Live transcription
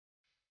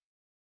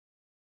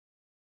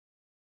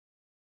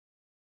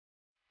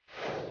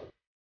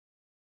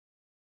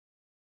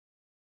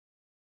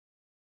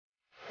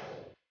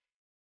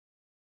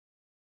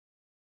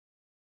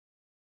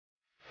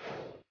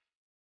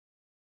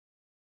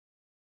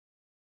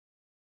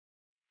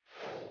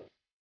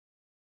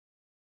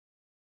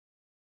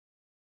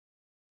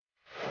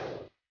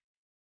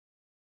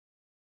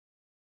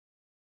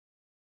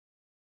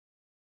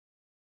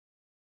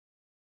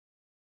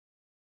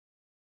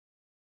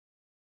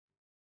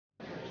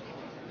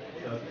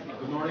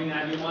morning,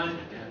 everyone.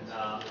 And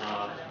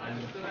I'm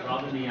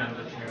Robert Li. I'm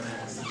the chairman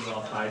and CEO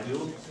of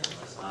Baidu.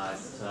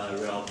 It's a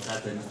real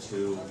pleasure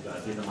to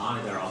be the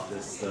monitor of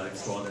this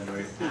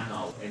extraordinary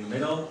panel. In the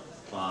middle,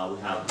 we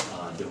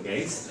have Bill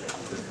Gates,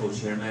 the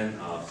co-chairman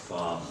of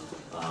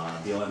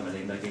Bill and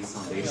Melinda Gates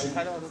Foundation,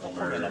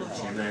 former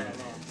chairman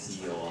and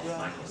CEO of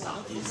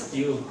Microsoft. He's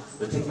still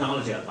the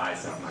technology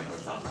advisor of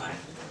Microsoft, right?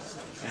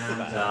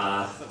 And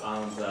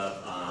on the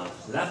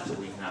left,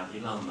 we have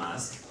Elon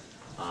Musk.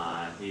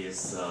 He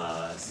is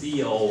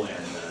CEO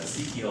and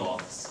CTO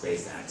of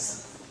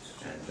SpaceX,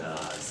 and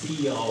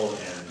CEO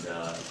and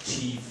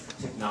Chief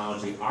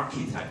Technology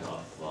Architect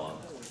of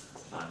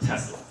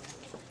Tesla,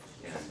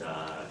 and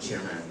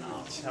Chairman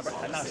of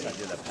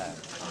SpaceX.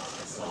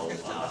 So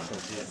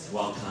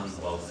welcome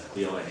both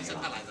Bill and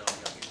Elon.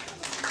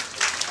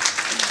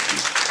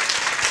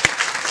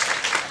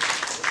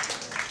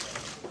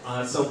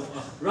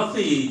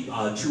 Roughly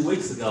 2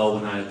 weeks ago,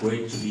 when I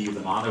agreed to be the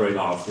moderator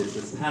of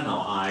this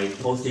panel, I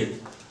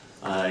posted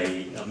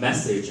a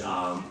message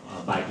on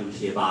Baidu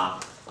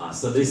Tieba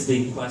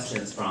soliciting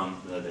questions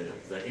from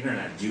the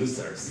internet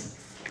users.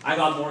 I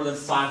got more than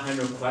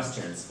 500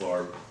 questions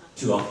for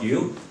two of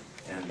you,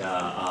 and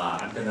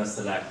I'm going to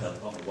select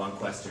one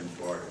question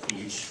for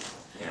each.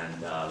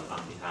 And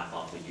on behalf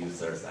of the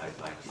users, I'd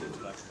like to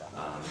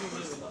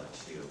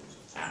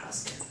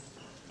ask.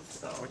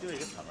 So,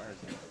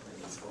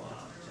 let's go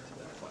on to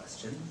the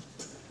question.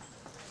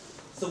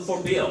 So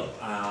for Bill,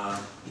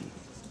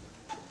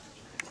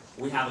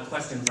 we have a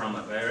question from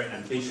a very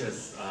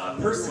ambitious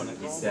person.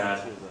 He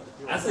said,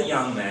 as a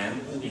young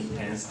man who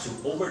intends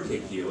to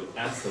overtake you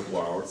as the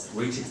world's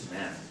richest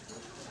man,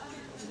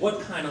 what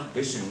kind of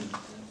vision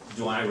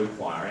do I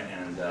require,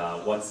 and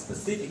what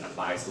specific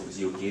advice would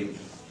you give me?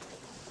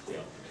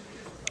 Bill?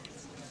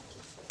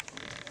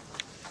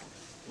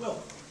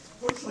 Well,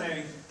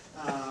 fortunately,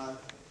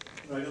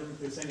 I don't think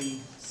there's any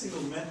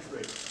single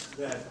metric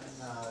that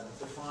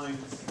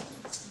defines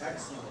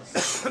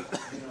excellence.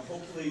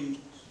 Hopefully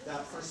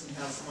that person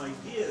has some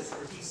ideas,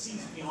 or he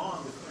sees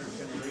beyond the current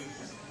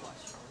generation.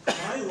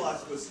 My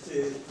luck was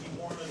to be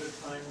born at a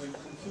time when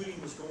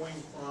computing was going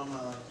from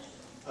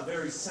a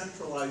very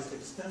centralized,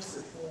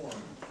 expensive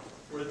form,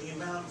 where the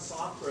amount of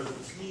software that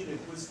was needed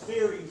was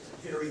very,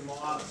 very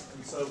modest,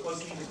 and so it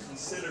wasn't even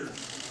considered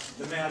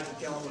the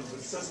magic element of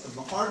the system.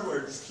 The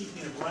hardware, just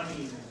keeping it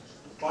running,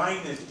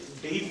 buying it,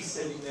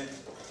 babysitting it,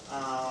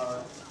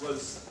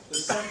 was the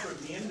center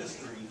of the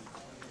industry.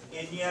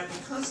 And yet,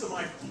 because the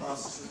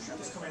microprocessor chip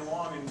was coming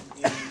along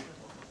and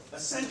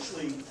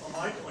essentially, from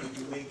my point of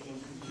view,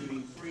 making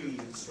computing free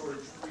and storage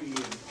free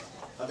and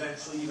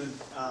eventually even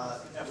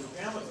network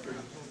bandwidth free,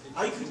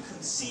 I could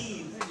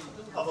conceive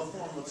of a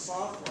form of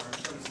software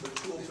in terms of a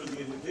tool for the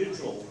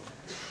individual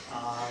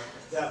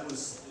that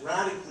was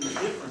radically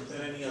different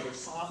than any other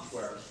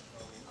software.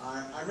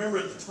 I remember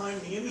at the time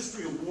the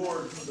industry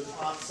award for the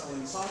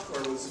top-selling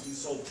software was if you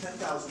sold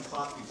 10,000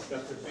 copies, you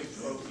got their big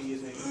trophy,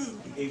 and they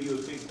gave you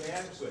a big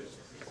banquet.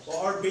 Well,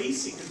 our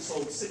BASIC had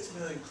sold 6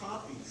 million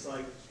copies. So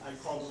I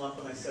called them up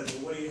and I said,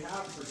 well, what do you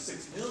have for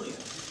 6 million?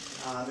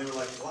 They were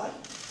like, what?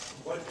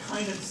 What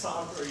kind of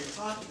software are you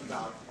talking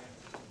about?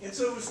 And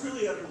so it was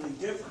really utterly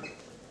different.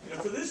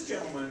 For this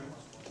gentleman,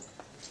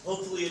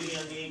 hopefully at a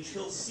young age,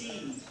 he'll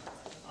see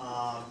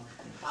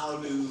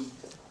how to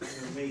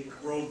make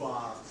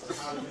robots, or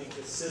how to make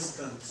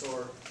assistants,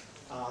 or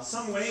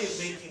some way of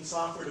making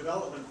software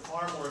development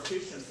far more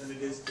efficient than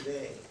it is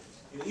today.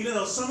 Even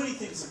though so many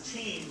things have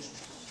changed,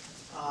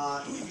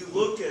 if you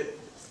look at,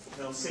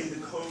 say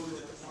the code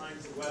that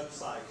defines a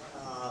website,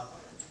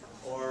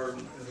 or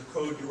the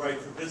code you write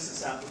for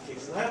business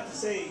applications, I have to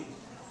say,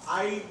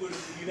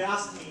 if you'd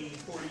asked me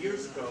 40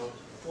 years ago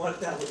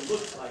what that would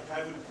look like,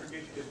 I would have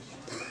predicted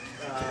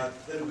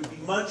that it would be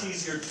much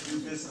easier to do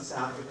business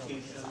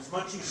applications,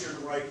 much easier to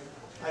write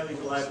highly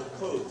reliable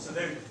code. So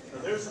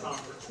there's an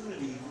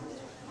opportunity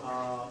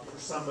for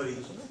somebody.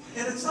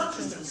 And it's not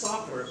just in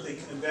software. If they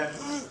can invent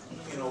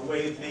a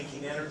way of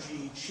making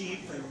energy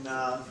cheap and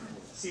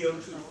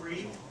CO2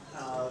 free,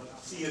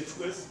 see a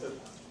twist of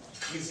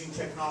using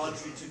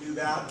technology to do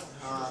that,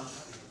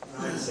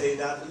 I'd say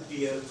that would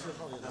be a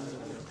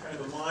kind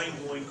of a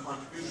mind-blowing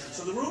contribution.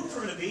 So the room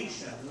for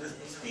innovation, the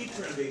speed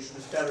for innovation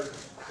is better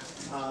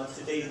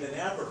today than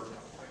ever.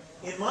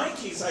 In my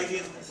case, I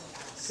didn't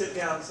sit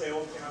down and say,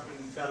 okay, I'm going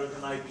to be better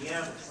than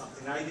IBM or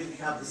something. I didn't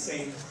have the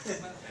same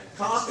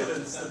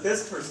confidence that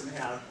this person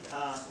had.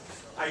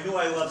 I knew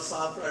I loved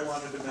software. I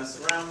wanted to mess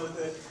around with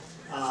it.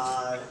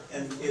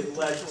 And it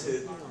led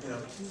to,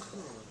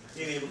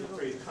 being able to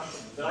create a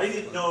company. But I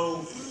didn't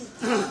know,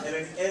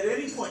 at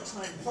any point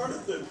in time, part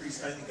of the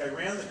reason I think I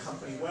ran the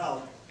company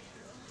well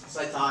is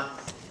I thought,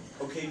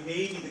 okay,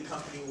 maybe the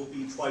company will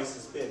be twice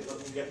as big. Let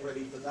me get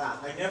ready for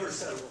that. I never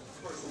said, well,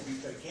 of course, it will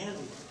be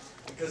gigantic,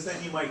 because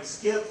then you might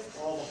skip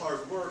all the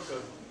hard work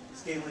of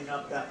scaling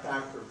up that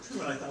factor of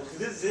 2, and I thought, okay,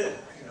 this is it.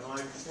 You know, I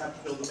just have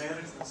to build a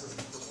management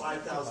system for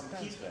 5,000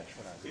 people.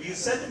 If you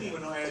said to me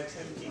when I had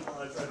 10 people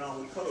and I tried all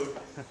the code,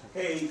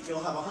 hey,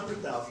 you'll have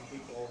 100,000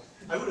 people,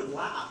 I would have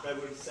laughed. I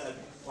would have said,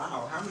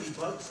 wow, how many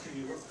bugs can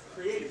you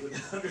create with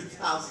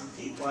 100,000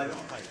 people? I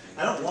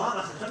don't want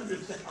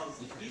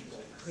 100,000 people.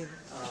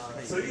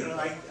 So, you know,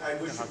 I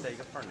wish you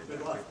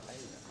good luck.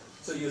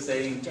 So you're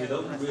saying you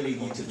don't really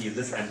need to be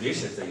this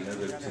ambitious in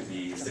order to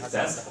be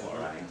successful,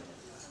 right?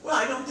 Well,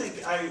 I don't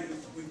think,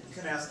 we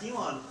can ask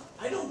Elon,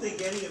 I don't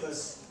think any of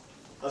us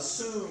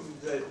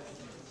assumed that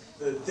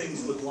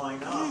things would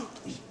line up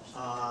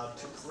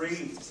to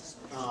create,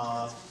 you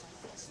know,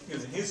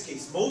 in his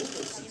case,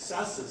 multiple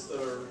successes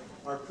that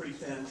are pretty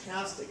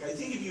fantastic. I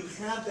think if you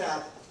had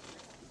that,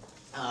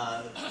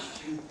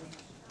 you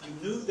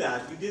knew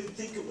that, you didn't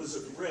think it was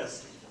at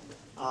risk,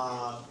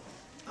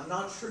 I'm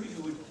not sure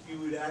you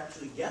would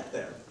actually get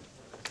there.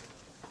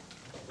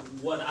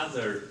 What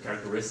other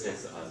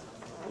characteristics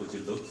would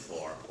you look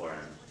for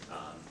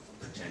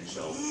a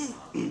potential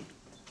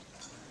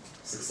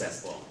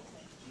successful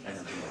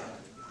entrepreneur?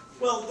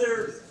 Well,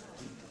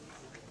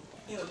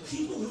 you know,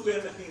 people who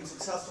end up being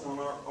successful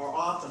are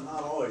often,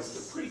 not always,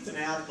 they're pretty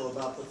fanatical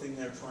about the thing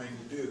they're trying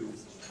to do.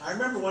 I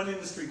remember one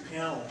industry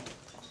panel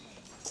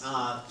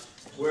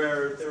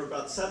where there were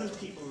about 7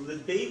 people, and the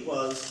debate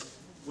was,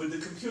 would the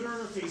computer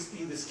interface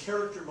be this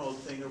character mode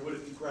thing, or would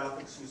it be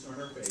graphics user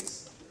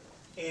interface?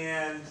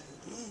 And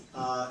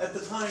at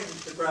the time,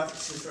 the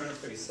graphics user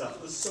interface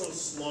stuff was so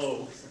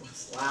slow, it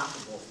was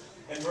laughable.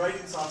 And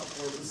writing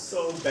software was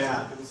so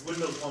bad, it was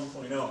Windows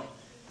 1.0.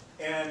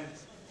 And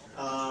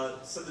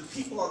so the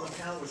people on the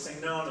panel were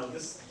saying, no,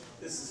 this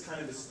is kind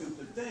of a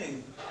stupid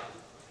thing.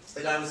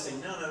 And I was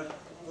saying, no,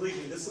 believe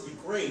me, this will be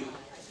great.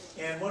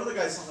 And one of the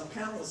guys on the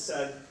panel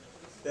said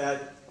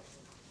that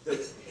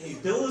hey,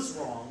 Bill is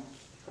wrong,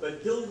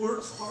 but Bill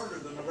works harder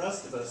than the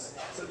rest of us,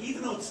 so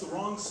even though it's the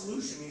wrong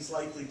solution, he's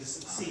likely to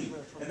succeed.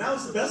 And that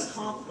was the best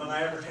compliment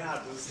I ever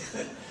had, was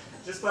that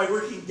just by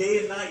working day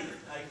and night,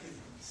 I could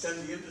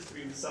send the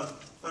industry in some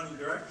funny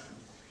direction.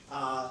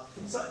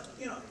 So,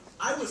 you know,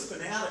 I was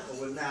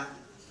fanatical in that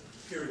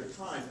period of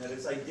time. That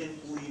is, I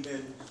didn't believe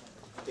in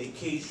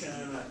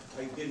vacation,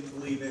 I didn't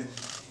believe in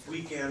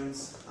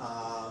weekends.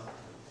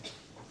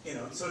 You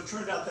know, so it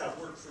turned out that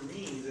worked for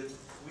me, that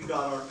we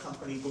got our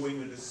company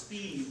going at a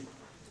speed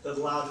that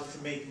allowed it to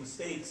make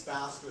mistakes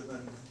faster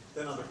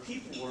than other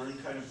people were,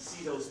 and kind of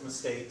see those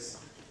mistakes.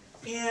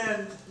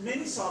 And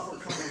many software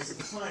companies at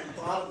the time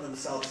thought of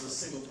themselves as a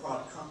single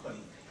product company.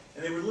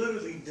 And they were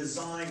literally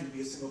designed to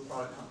be a single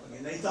product company.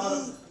 And they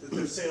thought that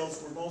their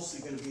sales were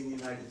mostly going to be in the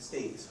United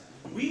States.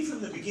 We,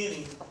 from the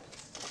beginning,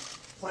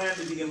 planned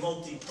to be a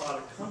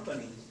multi-product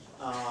company.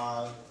 You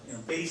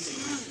know,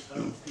 BASIC, I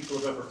don't know if people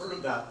have ever heard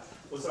of that,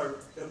 was our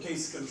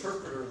basic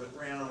interpreter that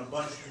ran on a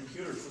bunch of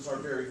computers, was our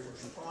very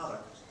first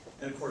product.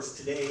 And of course,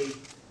 today,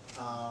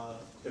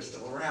 they're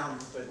still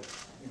around, but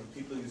you know,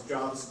 people use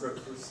JavaScript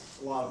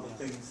for a lot of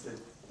the things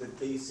that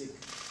BASIC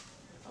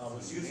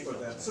was used for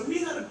them. So we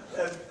had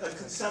a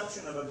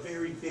conception of a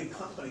very big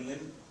company,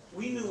 and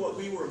we knew what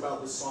we were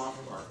about was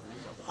software.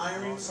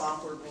 Hiring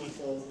software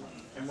people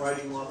and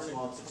writing lots and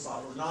lots of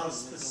software, not a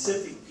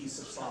specific piece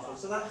of software.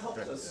 So that helped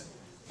us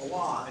a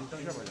lot.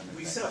 And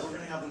we said we're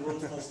going to have the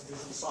world's most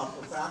efficient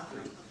software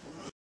factory.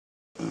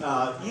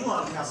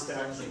 Elon has to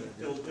actually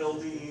build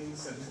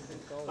buildings and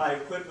buy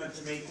equipment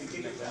to make the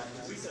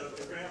gigafactory. We said,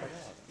 okay, we're going to have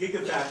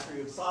a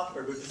gigafactory of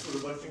software, but just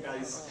with a bunch of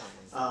guys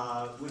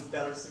with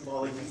better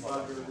symbolic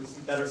debuggers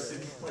and better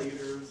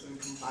simulators and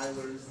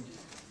compilers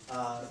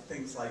and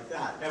things like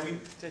that. Now, we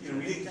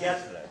didn't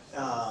get,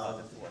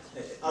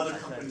 other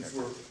companies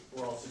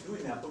were also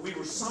doing that, but we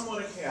were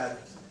somewhat ahead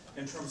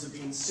in terms of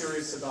being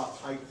serious about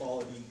high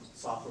quality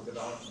software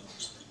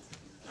development.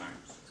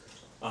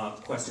 All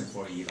right. Question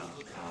for Elon,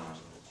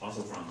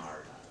 also from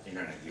our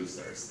internet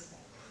users.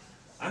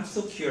 I'm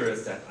so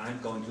curious that I'm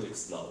going to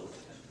explode.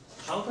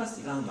 How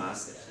does Elon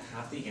Musk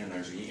have the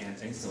energy and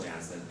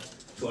enthusiasm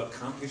to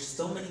accomplish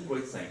so many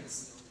great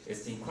things?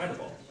 It's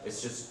incredible.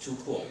 It's just too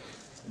cool.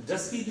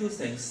 Does he do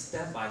things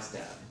step by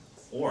step?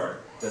 Or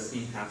does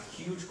he have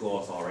huge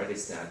goals already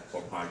set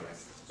for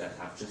projects that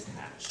have just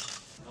hatched?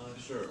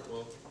 Sure.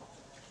 Well,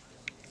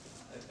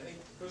 I think,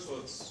 first of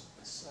all,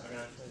 I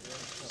mean,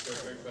 just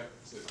going back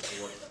to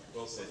what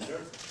Will said, you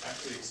don't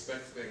actually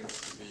expect things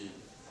to be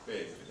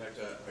big. In fact,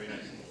 I mean,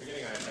 at the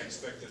beginning, I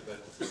expected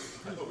that,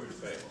 I thought we would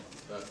fail.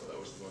 That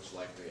was the most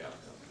likely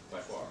outcome, by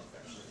far,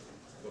 actually.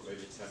 I thought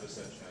maybe 10%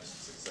 chance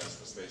of success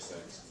for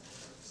SpaceX,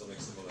 something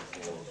similar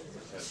for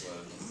Tesla.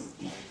 And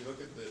if you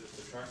look at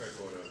the track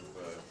record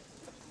of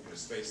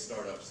space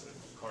startups and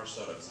car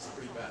startups, it's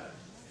pretty bad.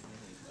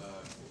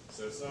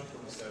 So it's not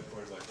from the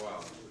standpoint of like,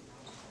 wow,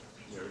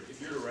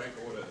 if you were to rank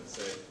order and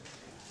say,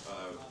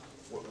 I'm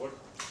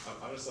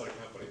going to start a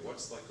company,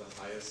 what's like the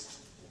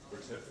highest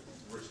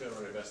return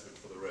on investment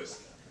for the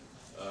risk?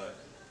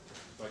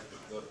 Like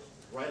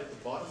right at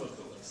the bottom of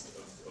the list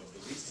of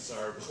the least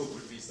desirable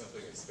would be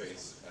something in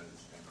space and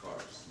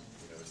cars.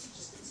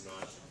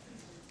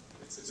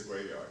 It's a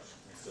graveyard.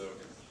 So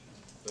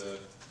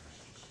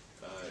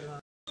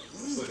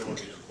still don't want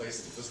to be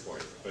complacent at this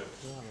point, but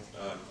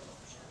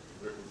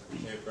we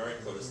came very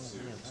close to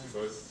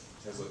both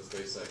Tesla,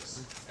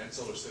 SpaceX, and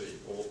Solar City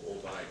all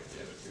dying at the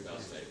end of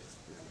 2008.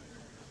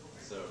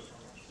 So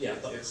yeah,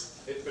 but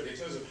in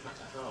terms of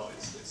how,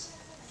 it's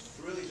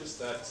really just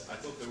that I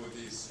thought there were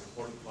these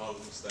important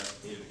problems that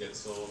needed to get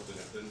solved, and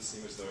it didn't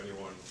seem as though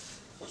anyone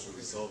was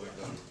really solving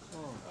them.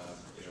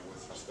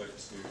 With respect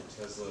to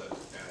Tesla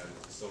and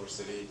Solar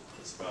City,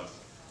 it's about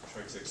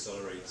trying to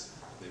accelerate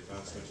the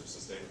advancement of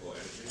sustainable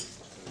energy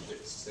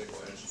and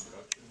sustainable energy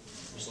production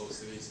for Solar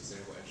City,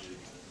 sustainable energy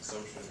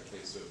consumption in the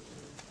case of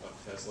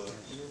Tesla. When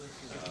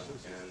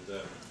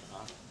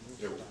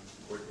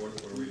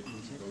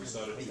we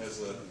started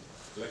Tesla,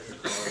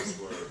 electric cars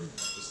were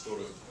just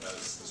thought of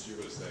as the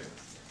stupidest thing.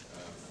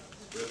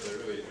 They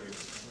really,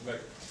 in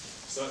fact,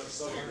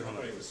 starting a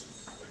company was,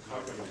 a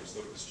car company was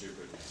thought of as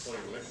stupid.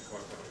 Starting an electric car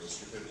company was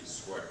stupidity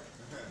squared.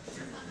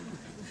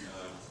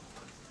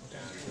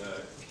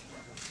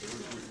 We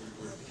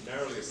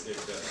narrowly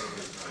escaped that so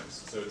many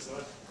times. So it's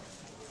not,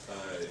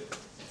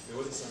 there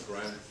wasn't some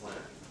grand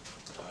plan.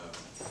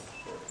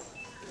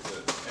 The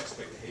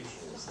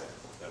expectation was there.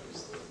 That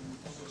was the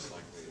most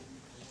likely.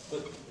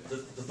 But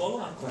the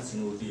follow-up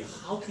question would be,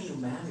 how can you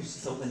manage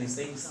so many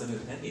things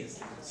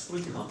simultaneously?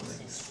 3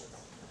 companies.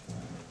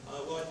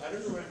 Well, I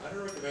don't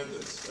recommend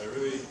this. I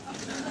really,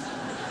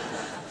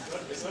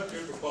 it's not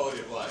good for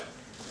quality of life.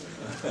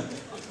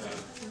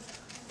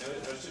 And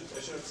I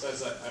should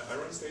emphasize that I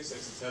run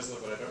SpaceX and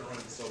Tesla, but I don't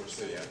run Solar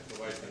City. I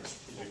provide kind of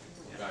strategic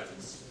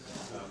guidance.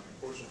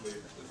 Fortunately,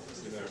 the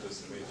team there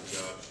does an amazing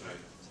job,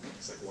 and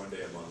it's like 1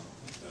 day a month,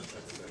 that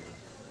type of thing.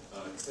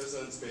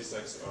 Tesla and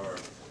SpaceX are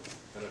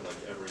kind of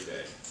like every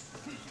day,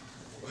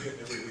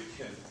 every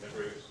weekend,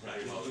 every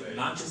holiday.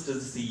 Not just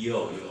as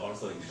CEO, you're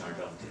also in charge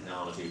of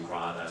technology,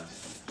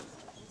 products.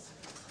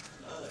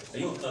 Are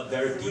you a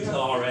very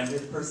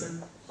detail-oriented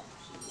person?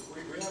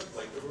 We have a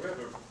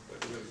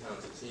really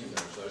talented team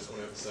there, so I just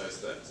want to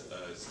emphasize that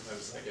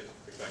sometimes in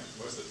fact,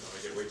 most of the time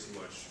I get way too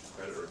much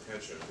credit or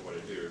attention for what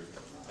I do.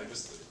 I'm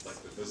just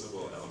like the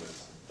visible element,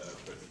 but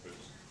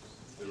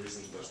the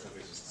reason those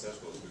companies are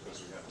successful is because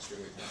we have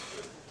extremely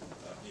talented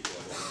people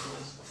at all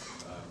levels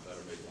that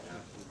are making it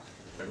happen.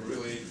 I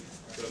really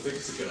don't think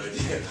it's a good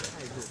idea.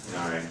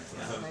 All right.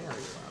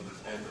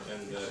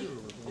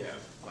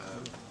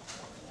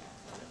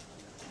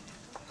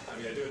 I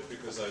mean, I do it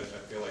because I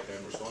feel like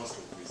I'm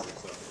responsible for these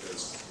things, not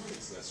because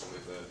it's necessarily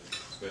the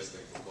best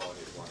thing for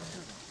quality of life.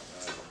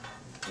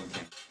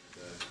 Okay.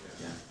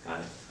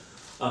 Got it.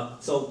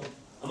 So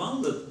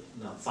among the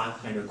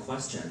 500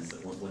 questions,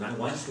 when I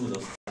went through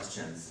those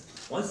questions,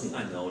 one thing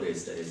I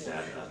noticed is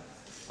that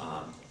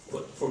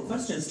for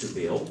questions to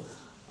Bill,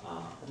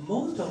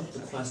 most of the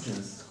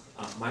questions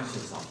are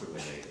Microsoft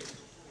related.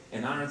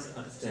 And I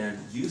understand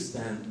you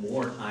spend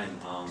more time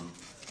on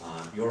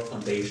your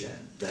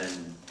foundation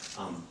than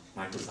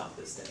Microsoft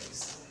these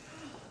days.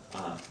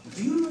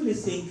 Do you really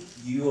think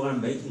you are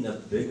making a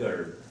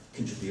bigger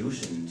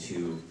contribution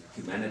to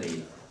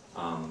humanity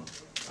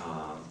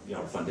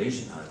your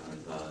foundation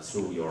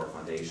through your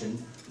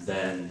foundation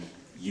than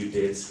you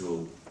did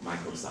through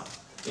Microsoft?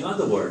 In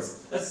other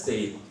words, let's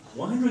say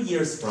 100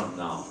 years from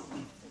now,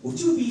 would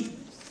you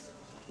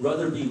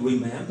rather be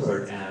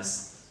remembered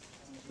as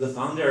the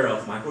founder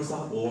of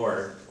Microsoft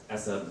or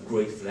as a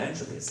great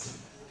philanthropist?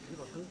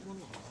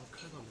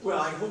 Well,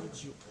 I hope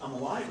I'm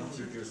alive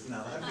 100 years from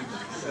now. That'd be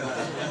nice.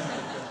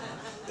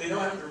 They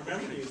don't have to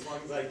remember me as long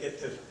as I get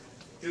to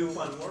do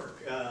fun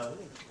work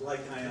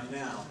like I am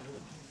now.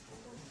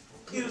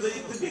 You know,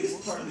 the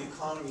biggest part of the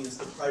economy is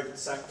the private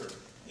sector.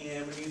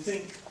 And when you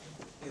think,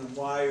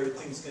 why are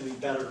things going to be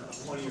better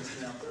 20 years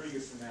from now, 30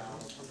 years from now,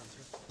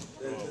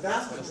 the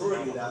vast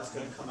majority of that's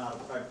going to come out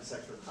of private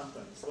sector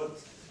companies.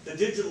 The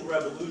digital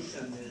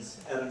revolution is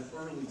at an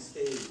early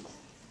stage.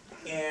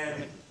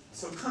 And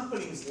so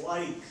companies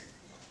like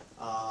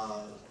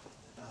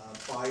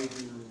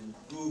Baidu,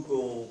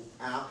 Google,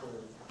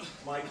 Apple,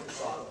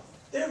 Microsoft,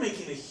 they're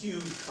making a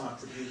huge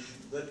contribution.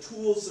 The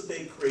tools that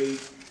they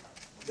create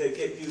that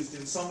get used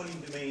in so many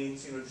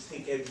domains, just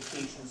take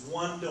education as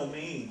one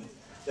domain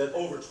that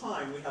over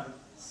time, we haven't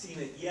seen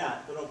it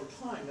yet, but over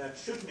time that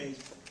should make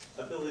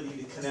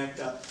ability to connect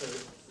up to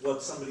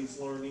what somebody's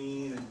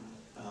learning and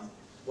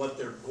what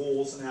their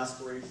goals and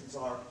aspirations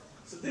are.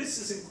 So this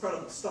is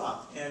incredible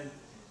stuff. And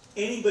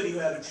anybody who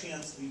had a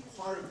chance to be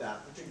part of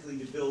that, particularly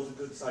to build a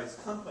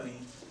good-sized company,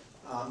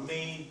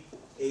 made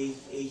a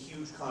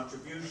huge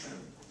contribution.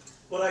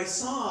 What I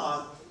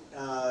saw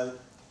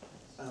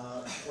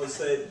was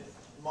that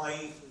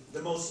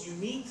the most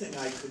unique thing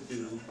I could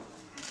do,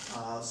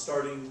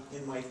 starting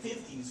in my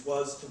 50s,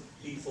 was to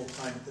be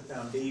full-time at the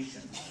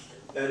foundation.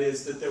 That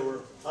is, that there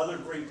were other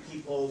great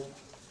people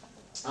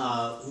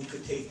who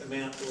could take the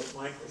mantle at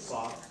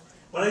Microsoft.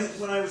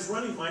 When I was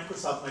running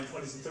Microsoft in my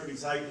 20s and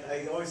 30s,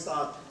 I always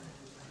thought,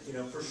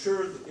 for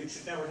sure it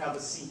should never have a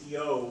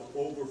CEO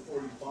over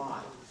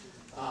 45,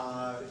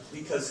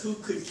 because who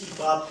could keep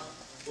up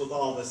with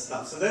all this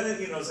stuff? So then,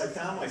 as I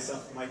found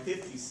myself in my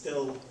 50s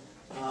still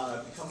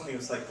the company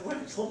was like, oh,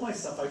 I told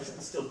myself I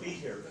shouldn't still be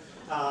here.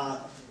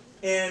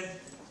 And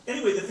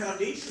anyway, the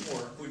foundation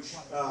work, which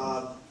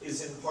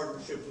is in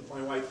partnership with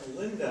my wife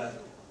Melinda,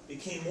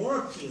 became more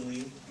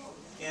appealing.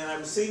 And I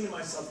was saying to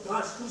myself,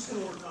 gosh, who's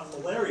going to work on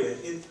malaria?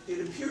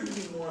 It appeared to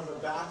be more of a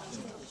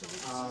vacuum,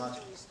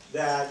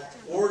 that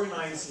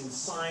organizing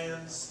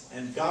science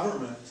and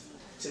government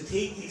to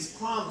take these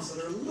problems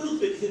that are a little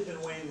bit hidden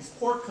away in these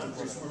poor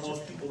countries where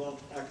most people don't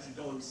actually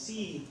go and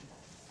see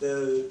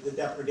the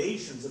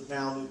depredations of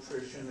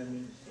malnutrition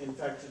and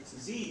infectious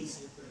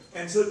disease.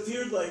 And so it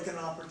appeared like an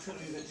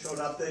opportunity that showed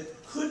up that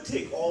could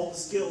take all the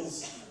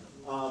skills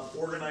of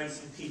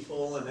organizing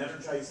people and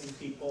energizing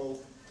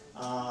people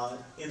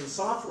in the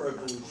software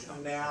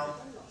evolution now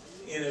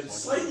in a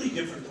slightly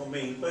different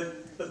domain,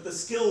 but the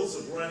skills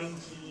of running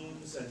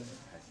teams and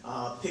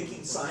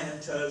picking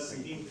scientists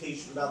and being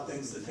patient about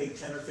things that take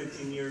 10 or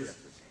 15 years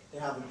to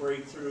have a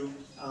breakthrough.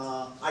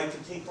 I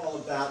can take all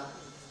of that.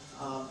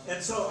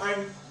 And so I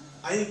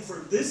think for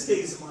this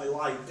phase of my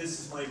life, this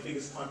is my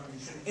biggest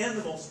contribution and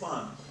the most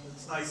fun.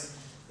 It's nice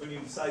when you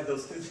decide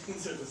those two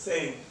things are the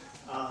same.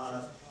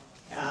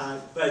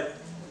 But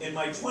in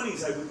my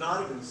 20s, I would not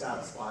have been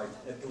satisfied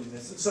at doing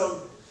this. And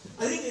so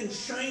I think in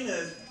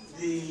China,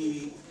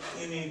 the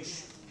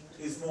image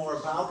is more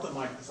about the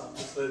Microsoft,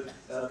 because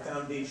the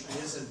foundation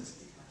isn't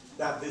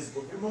that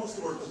visible. Most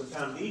work of the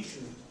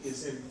foundation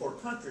is in poor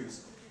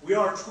countries. We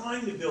are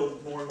trying to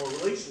build more and more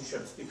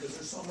relationships because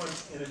there's so much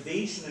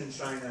innovation in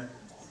China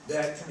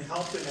that can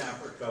help in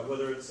Africa,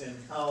 whether it's in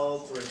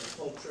health or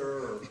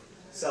agriculture or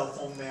cell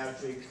phone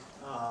magic.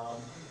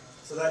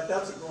 So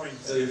that's a growing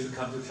thing. So you should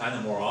come to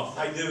China more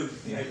often. I do.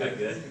 Yeah, I do.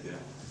 good.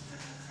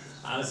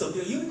 Yeah. So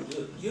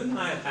you and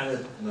I had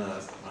a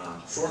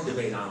short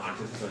debate on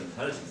artificial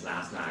intelligence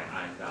last night.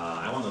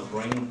 I want to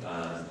bring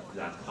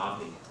that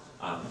topic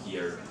up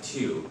here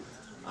too.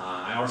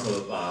 I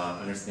also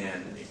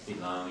understand,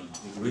 Elon,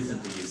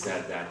 recently you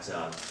said that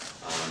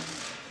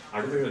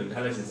artificial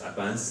intelligence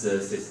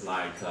advances is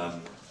like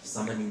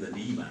summoning the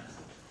demon.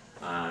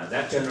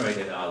 That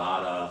generated a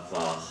lot of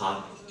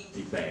hot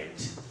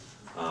debate.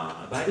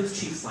 Baidu's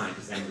chief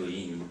scientist Andrew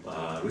Ng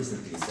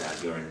recently said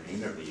during an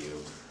interview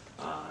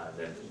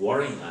that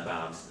worrying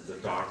about the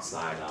dark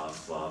side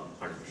of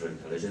artificial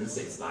intelligence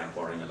is like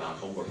worrying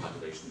about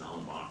overpopulation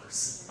on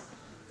Mars.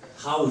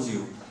 How would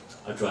you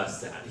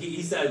address that?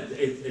 He said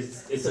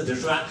it's a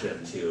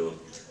distraction to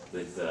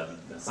with the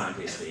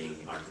scientists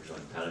being artificial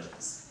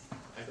intelligence.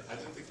 I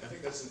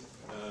think that's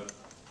a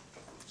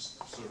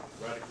sort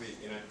of radically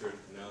inaccurate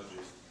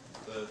analogy.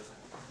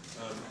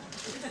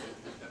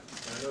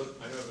 I know a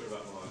bit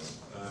about Mars.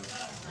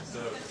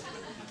 So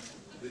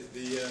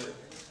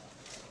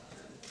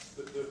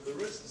the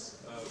risks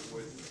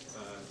with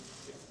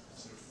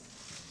sort of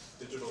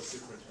digital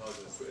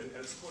superintelligence, and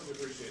it's important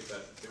to appreciate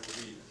that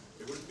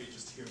it wouldn't be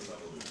just human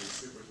level; it would be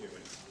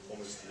superhuman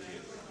almost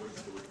immediately.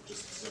 It would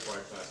just zip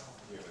right past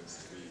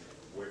humans to be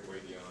way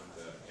beyond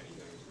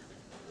anything we could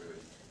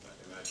really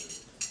imagine.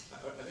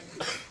 I think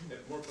a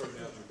more appropriate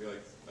analogy would be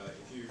like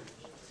if you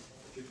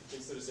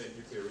consider, say,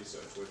 nuclear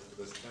research with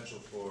the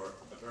potential for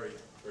a very,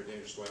 very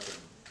dangerous weapon,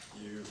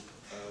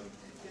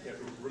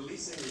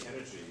 releasing the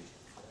energy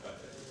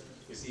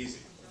is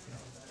easy.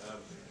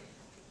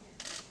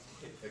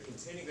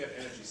 Containing that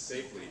energy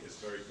safely is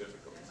very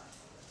difficult.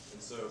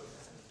 And so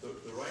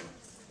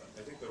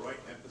I think the right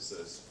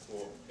emphasis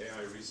for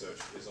AI research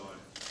is on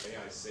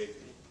AI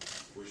safety.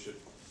 We should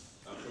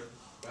put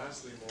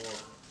vastly more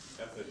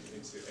effort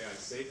into AI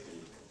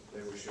safety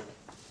than we should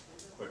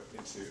put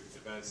into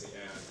advancing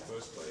AI in the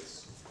first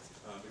place,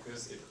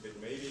 because it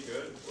may be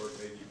good or it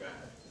may be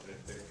bad, and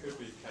it could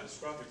be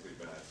catastrophically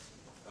bad.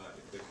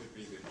 It could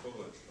be the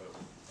equivalent of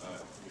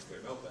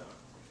nuclear meltdown.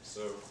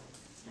 So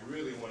you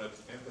really want to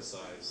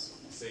emphasize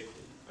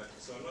safety.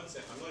 So I'm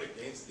not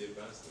against the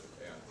advancement of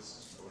AI.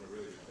 I want to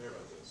really be clear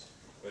about this,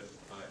 but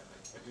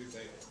I do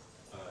think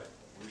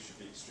we should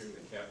be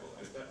extremely careful,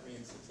 and if that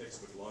means it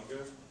takes a bit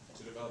longer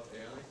to develop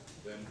AI,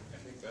 then I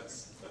think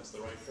that's the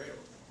right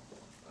trade-off.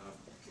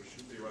 We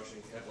shouldn't be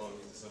rushing headlong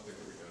into something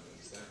that we don't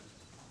understand.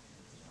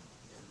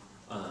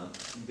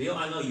 Bill,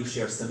 I know you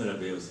share similar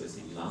views with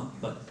Elon,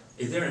 but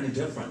is there any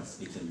difference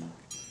between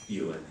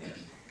you and him?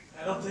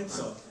 I don't think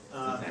so.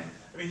 Okay.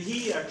 I mean,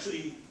 he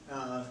actually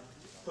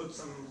put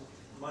some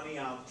money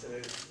out to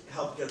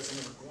help get some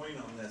work going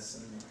on this,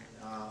 and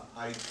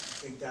I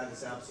think that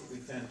is absolutely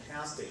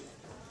fantastic.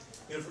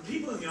 You know, for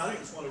people in the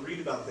audience who want to read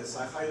about this,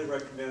 I highly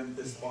recommend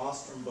this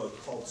Boston book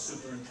called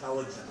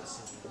Superintelligence.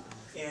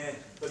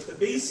 But the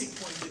basic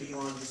point that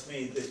Elon just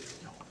made, that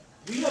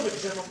we have a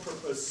general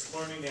purpose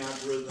learning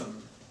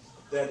algorithm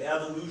that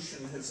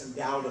evolution has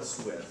endowed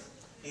us with.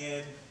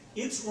 And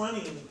it's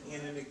running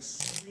in an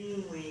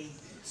extremely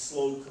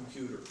slow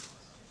computer.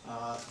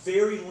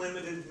 Very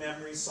limited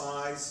memory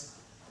size,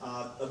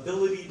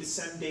 ability to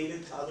send data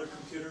to other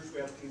computers.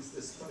 We have to use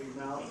this funny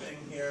mouth thing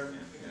here.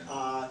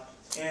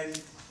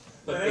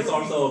 But it's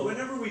also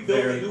whenever we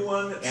build a new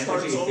one that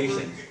starts over,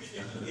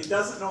 it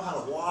doesn't know how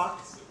to walk.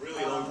 It's a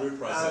really long root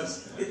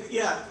process.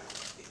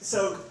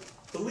 So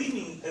believe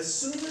me, as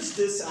soon as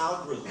this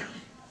algorithm,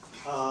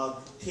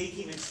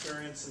 taking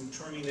experience and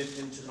turning it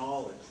into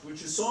knowledge,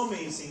 which is so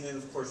amazing, and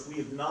of course we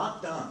have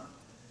not done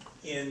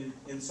in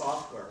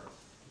software,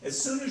 as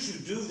soon as you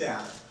do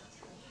that,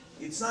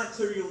 it's not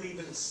clear you'll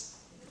even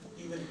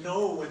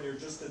know when you're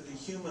just at the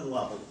human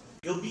level.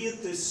 You'll be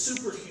at this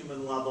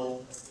superhuman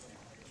level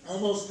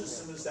almost as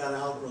soon as that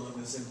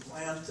algorithm is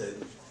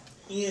implanted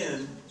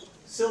in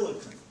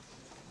silicon.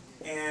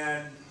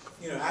 And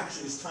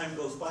actually as time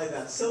goes by,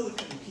 that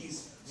silicon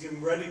piece is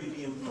even ready to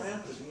be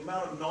implanted. The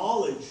amount of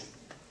knowledge,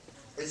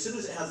 as soon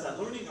as it has that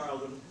learning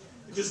algorithm,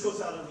 it just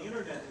goes out on the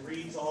internet and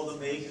reads all the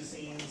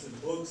magazines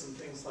and books and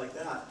things like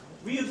that.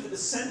 We have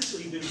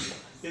essentially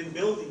been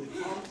building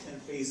the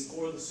content base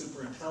for the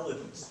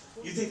superintelligence.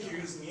 You think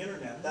you're using the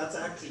internet, that's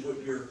actually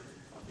what you're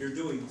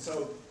doing.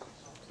 So,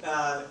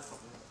 I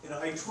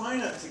try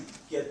not to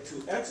get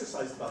too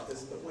exercised about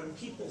this, but when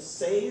people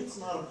say it's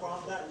not a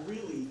problem, that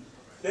really,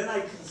 then I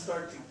can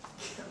start to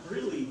get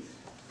really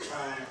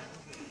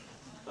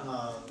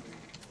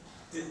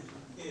in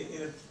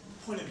a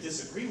point of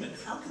disagreement.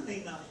 How can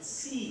they not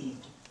see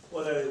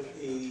what a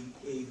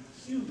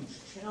huge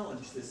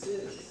challenge this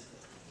is?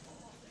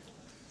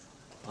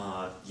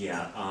 We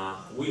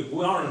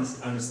all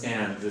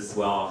understand this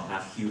will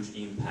have huge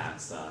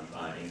impacts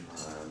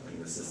in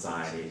the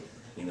society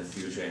in the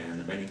future,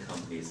 and many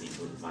companies,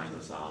 including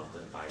Microsoft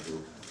and Baidu,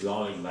 we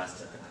all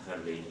invest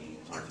heavily in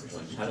artificial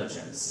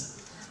intelligence.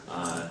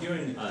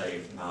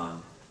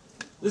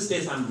 These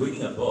days I'm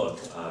reading a book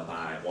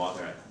by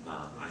Walter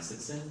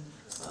Isaacson,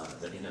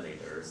 The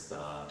Innovators.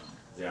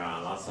 There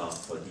are lots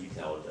of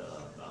detailed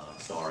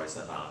stories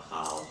about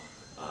how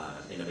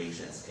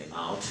innovations came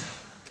out.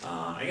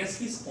 I guess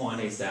his point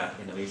is that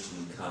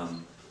innovation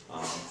comes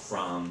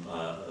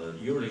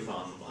usually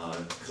from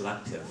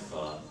collective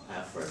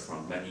efforts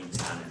from many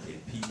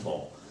talented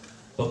people.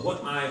 But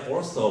what I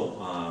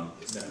also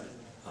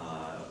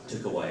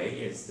took away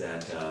is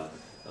that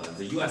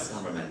the U.S.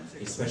 government,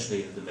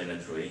 especially the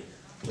military,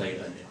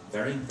 played a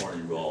very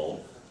important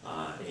role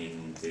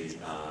in the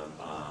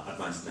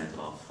advancement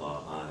of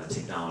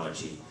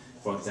technology.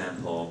 For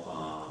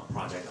example,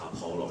 Project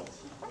Apollo.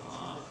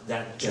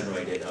 That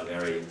generated a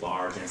very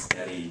large and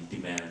steady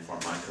demand for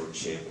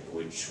microchip,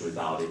 which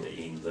resulted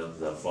in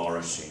the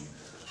flourishing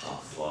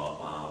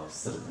of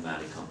Silicon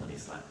Valley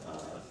companies like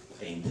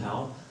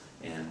Intel.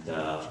 And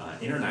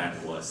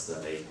Internet was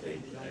a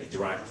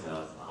direct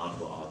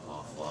output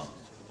of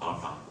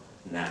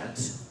ARPANET.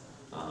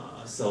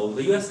 So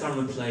the U.S.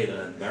 government played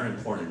a very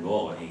important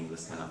role in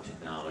this kind of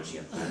technology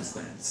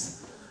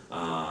advancements.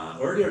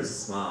 Earlier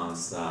this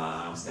month,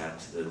 I was at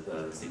the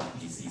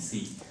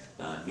CPPCC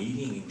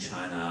meeting in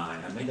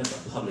China. I made a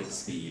public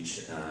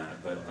speech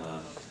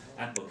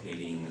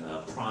advocating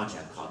a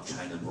project called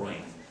China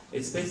Brain.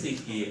 It's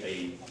basically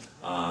a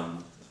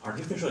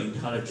artificial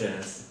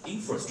intelligence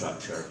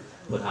infrastructure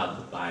put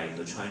out by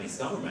the Chinese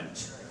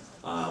government.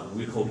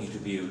 We're hoping to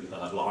build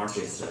the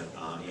largest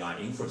AI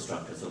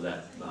infrastructure so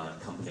that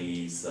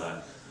companies,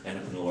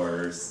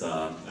 entrepreneurs,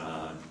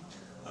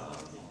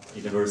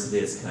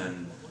 universities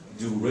can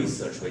do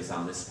research based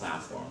on this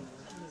platform.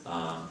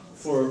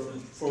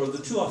 For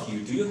the two of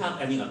you, do you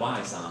have any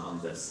advice on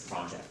this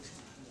project?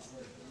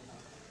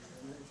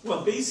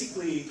 Well,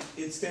 basically,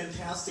 it's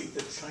fantastic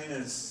that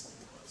China's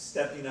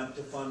stepping up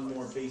to fund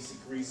more basic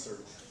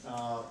research,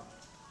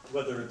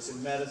 whether it's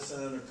in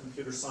medicine or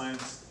computer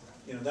science.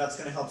 That's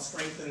going to help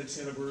strengthen its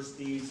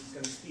universities. It's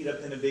going to speed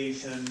up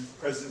innovation.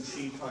 President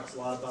Xi talks a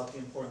lot about the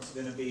importance of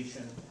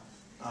innovation.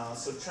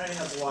 So China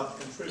has a lot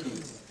to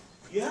contribute.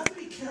 You have to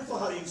be careful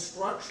how you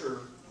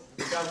structure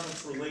the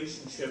government's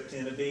relationship to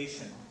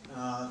innovation.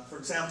 For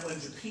example, in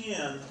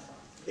Japan,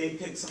 they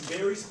picked some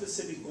very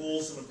specific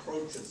goals and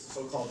approaches, the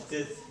so-called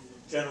fifth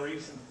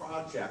generation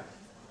project.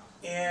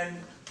 And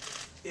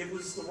it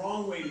was the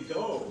wrong way to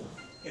go.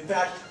 In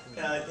fact,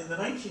 in the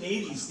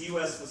 1980s, the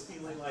US was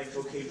feeling like,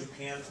 okay,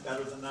 Japan's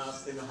better than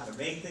us, they know how to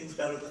make things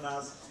better than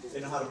us, they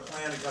know how to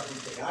plan a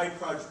government AI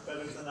project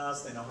better than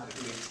us, they know how to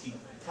do HD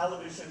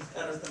television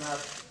better than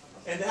us.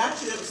 And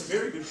actually that was a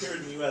very good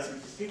period in the US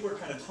because people were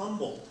kind of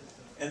humbled.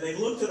 And they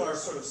looked at our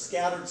sort of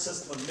scattered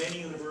system of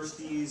many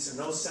universities and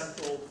no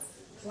central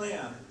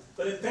plan.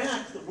 But in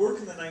fact, the work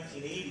in the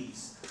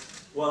 1980s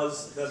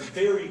was the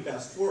very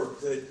best work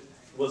that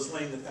was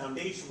laying the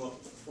foundation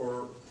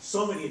for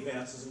so many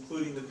advances,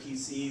 including the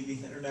PC, the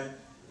internet.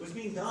 It was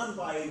being done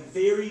by a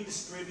very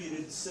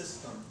distributed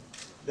system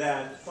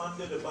that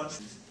funded a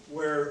bunch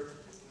where,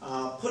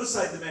 put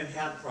aside the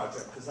Manhattan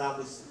Project, because that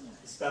was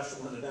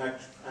special and it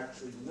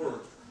actually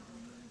worked.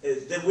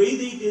 The way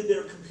they did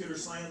their computer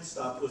science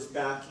stuff was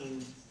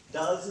backing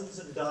dozens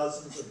and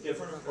dozens of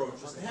different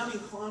approaches and having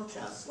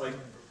contests like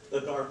the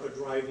DARPA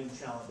driving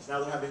challenge. Now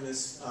they're having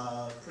this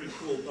pretty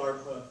cool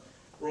DARPA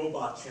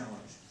robot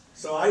challenge.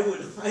 So I would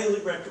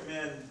highly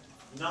recommend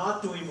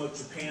not doing what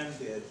Japan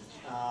did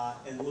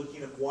and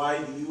looking at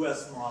why the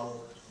US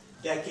model,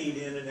 decade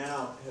in and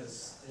out,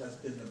 has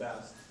been the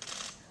best.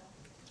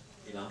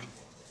 Elon?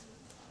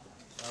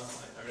 I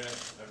very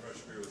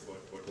much agree with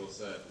what Will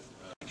said.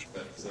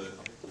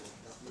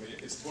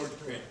 it's important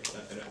to create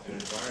an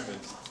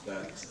environment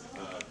that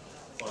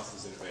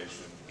fosters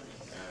innovation,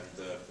 and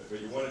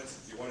but you want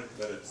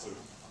to let it sort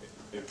of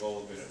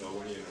evolve in a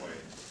Darwinian way,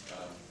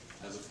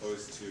 as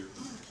opposed to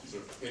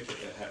sort of pitch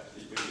it.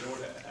 You don't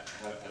want to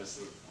have at a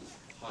sort of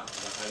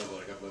high level,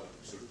 like up level,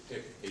 sort of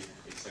pick a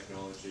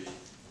technology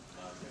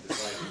and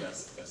decide that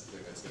that's the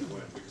thing that's going to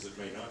win, because it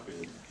may not be,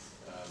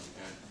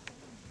 and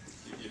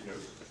you know,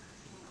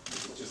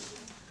 it's just,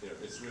 you know,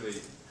 it's really,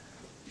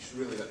 you should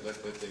really let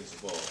things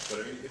evolve. But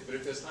I mean, if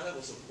there's high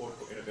level support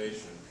for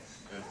innovation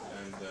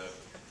and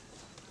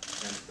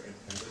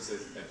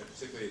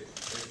particularly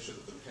making sure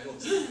that the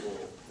penalty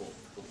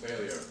for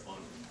failure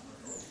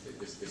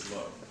is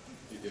low.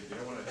 You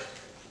don't want to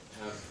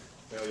have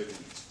failure be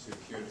too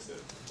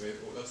punitive. I mean,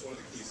 that's one of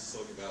the keys to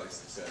Silicon Valley's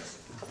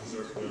success.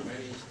 There are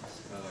many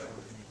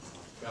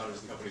founders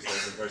and companies that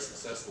have been very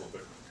successful,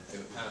 but in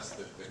the past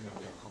the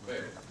company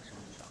failed.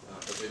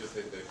 But they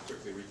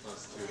quickly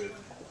reconstituted.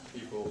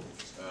 People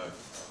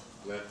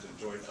left and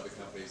joined other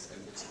companies,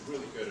 and it's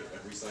really good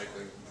at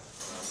recycling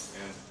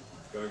and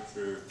going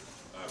through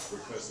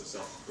recursive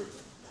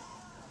self-improvement.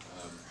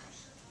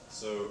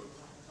 So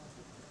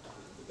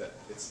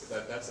that's I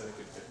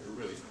think a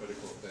really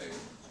critical thing.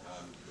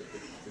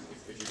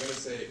 If you're going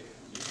to say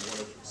you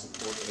want to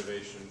support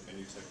innovation and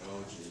new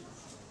technology,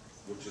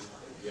 which is,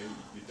 again,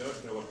 you don't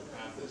know what the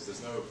path is.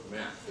 There's no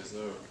map. There's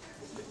no,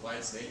 by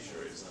its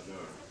nature, it's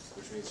unknown,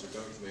 which means you're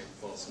going to make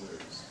false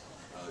moves.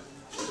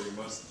 So you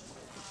must,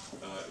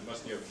 it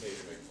must be okay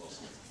to make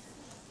false moves.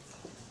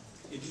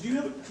 Did you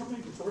have a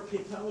company before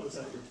PayPal, or was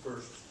that your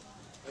first?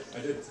 I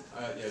did.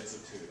 Yeah, it's a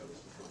 2. That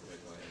was before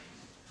PayPal.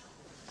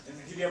 Yeah. And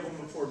did you have one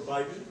before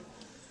Baidu?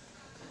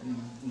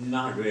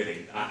 Not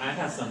really. I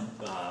had some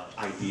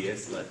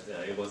ideas, but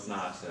it was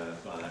not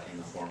in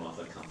the form of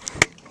a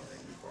company or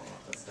in the form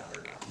of a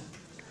startup.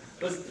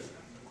 But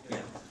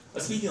yeah.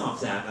 Speaking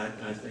of that,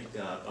 I think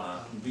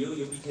Bill,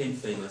 you became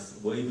famous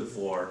way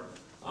before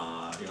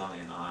Elon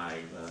and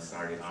I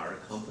started our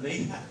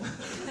company.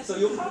 So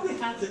you probably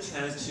had the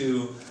chance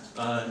to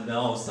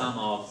know some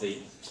of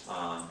the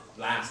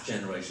last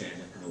generation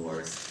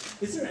entrepreneurs.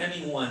 Is there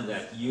anyone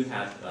that you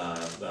had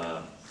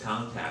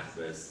contact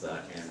with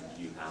and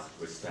you have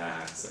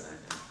respects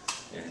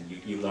and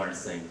you learn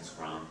things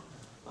from?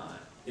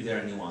 Is there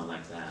anyone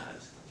like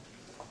that?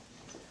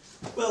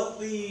 Well,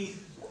 when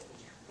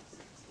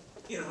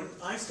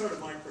I started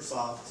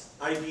Microsoft,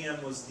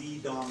 IBM was the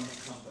dominant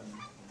company,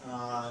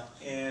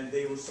 and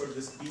they were sort of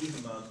this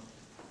behemoth.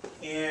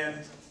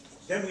 And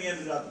then we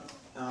ended up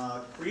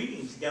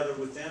creating together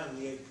with them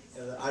the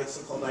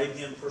so-called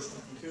IBM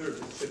personal computer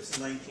that ships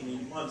in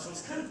 1981. So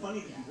it's kind of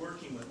funny to be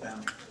working with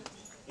them.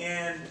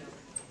 And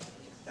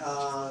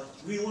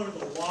we learned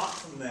a lot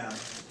from them.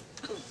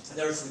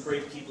 There were some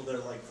great people there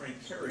like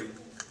Frank Carey.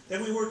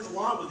 Then we worked a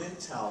lot with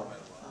Intel.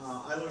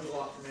 I learned a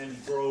lot from Andy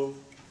Grove.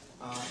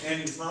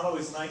 Andy was not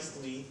always nice to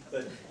me,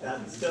 but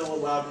that still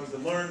allowed me to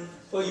learn.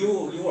 Well,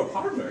 you were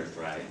partners,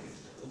 right?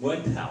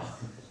 Intel.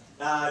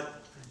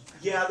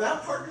 Yeah,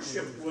 that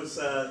partnership was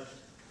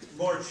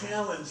more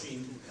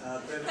challenging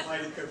than it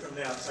might appear from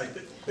the outside.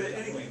 But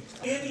anyway,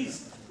 Andy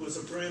was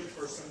a brilliant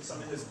person.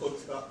 Some of his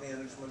books about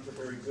management are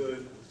very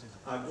good.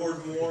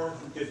 Gordon Moore,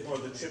 who did more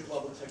of the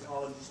chip-level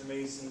technology, is an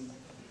amazing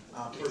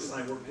person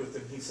I worked with,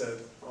 and he's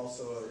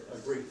also a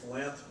great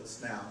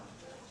philanthropist now.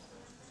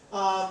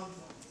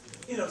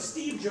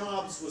 Steve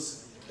Jobs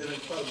was an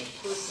incredible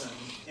person,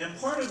 and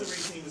part of the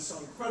reason he was so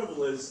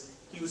incredible is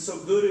he was so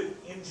good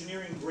at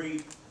engineering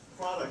great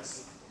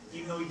products,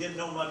 even though he didn't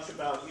know much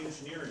about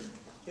engineering.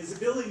 His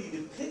ability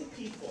to pick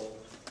people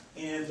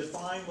and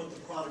define what the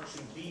product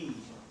should be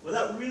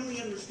without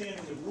really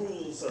understanding the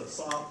rules of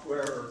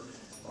software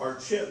or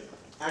chip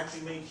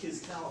actually made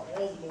his talent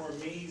all the more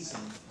amazing.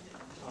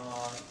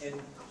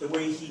 And the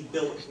way he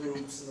built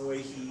groups and the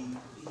way he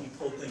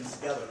pulled things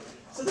together.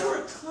 So there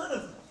were a ton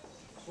of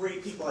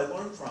great people I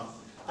learned from.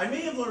 I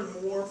may have learned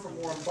more from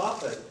Warren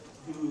Buffett,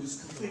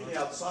 who's completely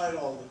outside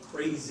all the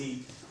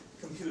crazy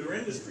computer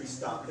industry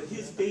stuff, but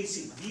his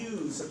basic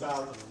views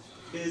about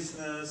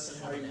business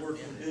and how he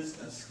worked in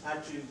business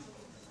actually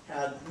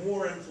had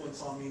more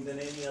influence on me than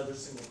any other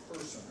single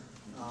person.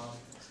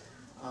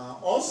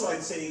 Also,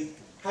 I'd say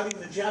having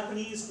the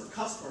Japanese for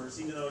customers,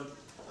 even though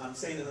I'm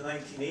saying in the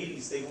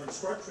 1980s they weren't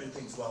structuring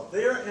things well,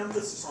 their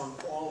emphasis on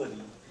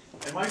quality,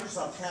 and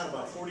Microsoft had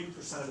about 40%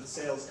 of its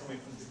sales coming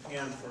from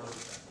Japan for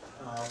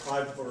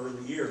 5 of our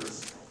early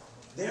years.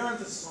 Their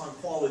emphasis on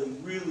quality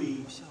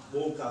really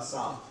woke us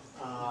up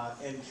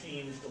and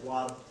changed a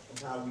lot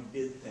of how we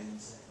did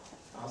things.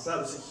 So that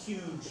was a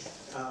huge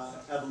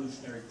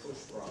evolutionary push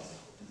for us.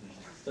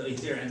 So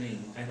is there any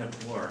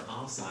entrepreneur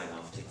outside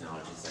of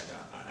technologies? Like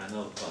I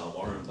know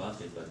Warren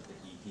Buffett, but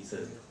he's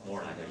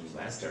more like an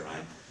investor,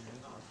 right?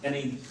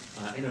 Any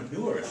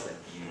entrepreneurs that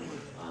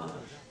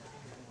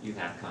you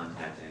have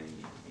contact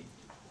and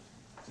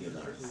you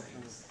learn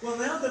things? Well,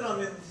 now that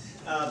I'm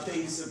in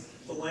phase of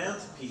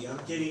philanthropy,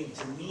 I'm getting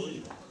to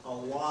meet a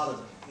lot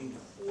of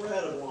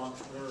incredible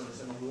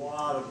entrepreneurs in a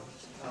lot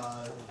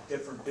of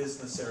different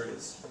business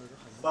areas.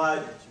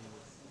 But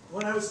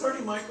when I was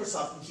starting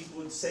Microsoft and people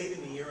would say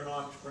to me, you're an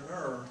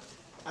entrepreneur,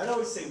 I'd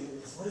always say,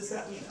 well, what does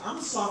that mean? I'm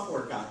a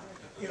software guy.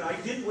 You know, I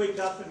didn't wake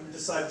up and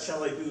decide,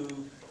 shall I do,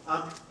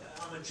 I'm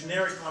a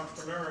generic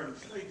entrepreneur, and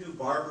should I do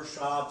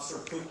barbershops or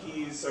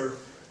cookies or,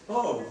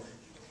 oh.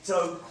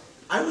 So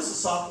I was a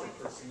software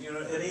person. You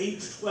know, at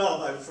age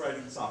 12, I was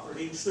writing software.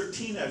 At age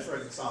 13, I was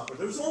writing software.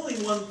 There was only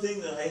one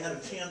thing that I had a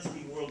chance of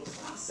being world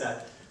class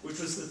at, which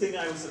was the thing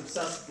I was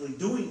obsessively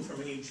doing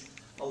from age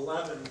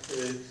 11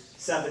 to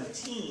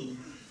 17.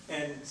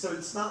 And so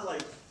it's not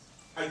like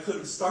I could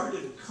have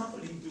started a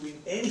company doing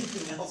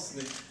anything else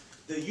in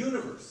the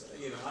universe.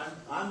 You know,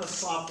 I'm a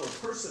software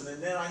person,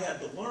 and then I had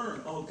to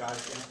learn, oh God,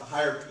 you have to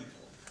hire people.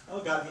 Oh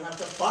God, you have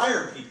to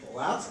fire people.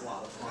 That's a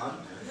lot of fun.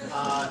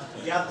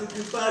 You have to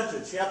do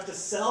budgets. You have to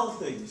sell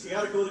things. You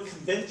got to go to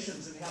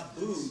conventions and have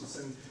booths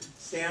and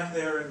stand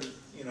there and,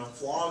 you know,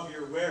 flog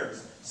your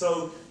wares.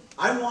 So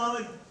I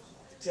wanted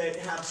to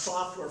have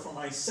software for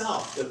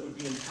myself that would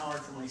be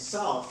empowered for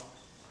myself.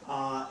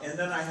 And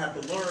then I had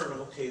to learn,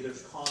 okay,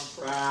 there's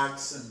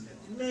contracts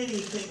and many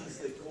things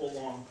that go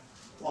along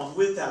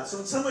with that. So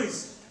in some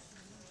ways,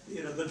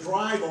 you know, the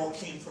drive all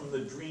came from the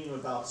dream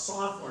about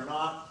software,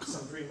 not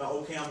some dream about,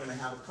 okay, I'm going to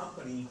have a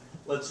company,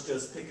 let's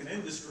just pick an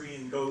industry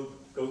and go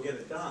get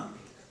it done.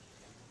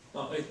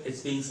 Well,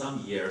 it's been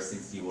some years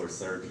since you were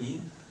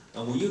 13.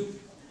 When you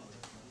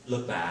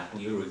look back,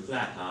 when you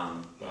reflect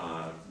on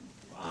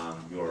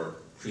your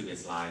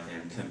previous life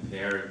and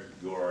compare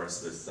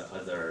yours with the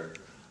other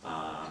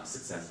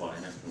successful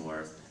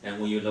entrepreneurs,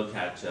 and when you look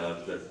at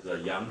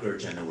the younger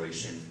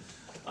generation,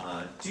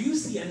 do you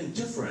see any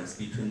difference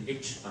between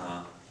each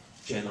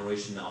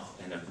generation of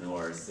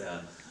entrepreneurs?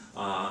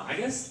 I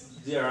guess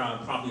there are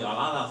probably a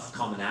lot of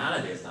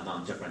commonalities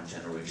among different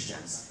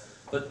generations,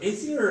 but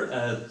is there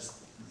a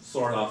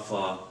sort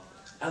of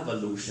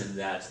evolution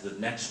that the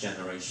next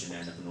generation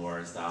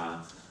entrepreneurs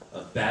are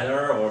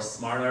better or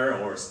smarter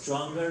or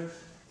stronger?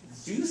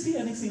 Do you see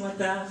anything like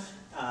that?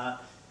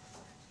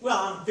 Well,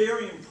 I'm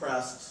very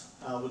impressed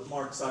with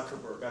Mark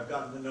Zuckerberg. I've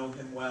gotten to know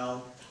him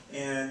well,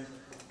 and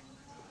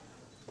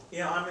you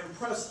know, I'm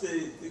impressed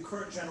the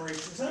current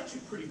generation is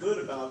actually pretty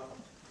good about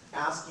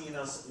asking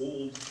us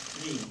old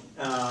me,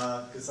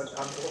 because I'm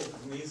older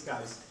than these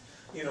guys.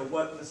 You know,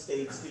 what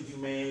mistakes did you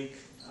make?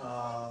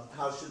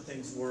 How should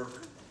things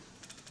work?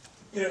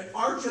 You know,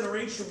 our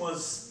generation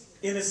was,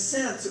 in a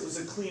sense, it was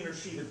a cleaner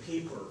sheet of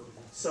paper.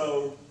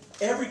 So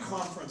every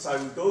conference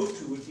I would go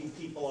to would be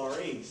people our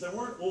age. There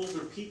weren't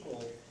older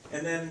people.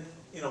 And then,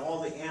 you know,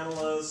 all the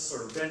analysts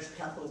or venture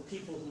capital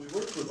people who we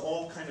worked with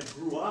all kind of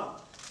grew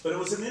up. But it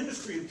was an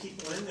industry of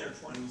people in their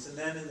 20s and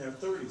then in their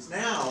 30s.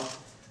 Now,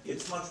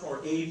 it's much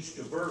more age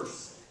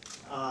diverse.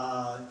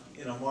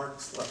 You know,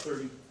 Mark's, what,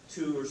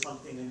 32 or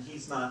something, and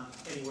he's not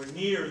anywhere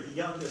near the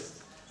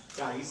youngest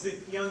guy. He's the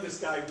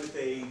youngest guy with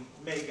a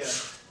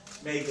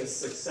mega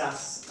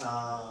success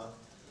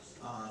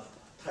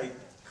type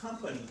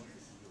company.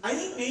 I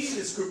think maybe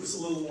this group is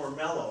a little more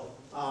mellow.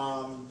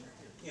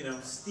 You know,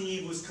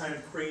 Steve was kind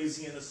of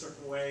crazy in a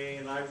certain way,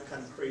 and I was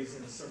kind of crazy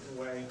in a certain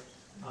way.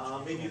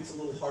 Maybe it's a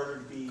little harder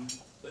to be.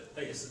 But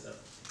is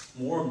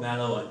more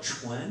mellow a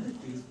trend?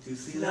 Do you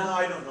see that? No,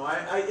 I don't know.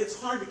 It's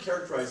hard to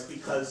characterize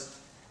because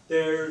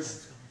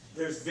there's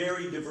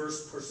very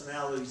diverse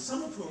personalities.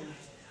 Some of whom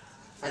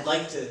I'd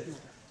like to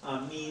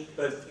meet,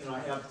 but you know,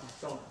 I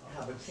don't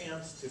have a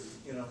chance to.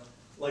 You know,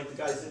 like the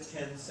guys at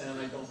Tencent,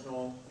 I don't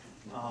know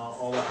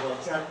all that well.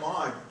 Jack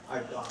Ma,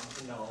 I've gotten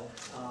to know,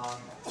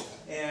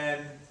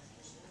 and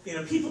you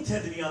know, people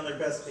tend to be on their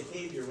best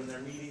behavior when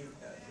they're meeting.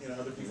 You know,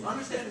 other people.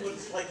 Understand what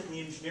it's like in the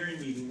engineering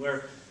meeting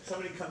where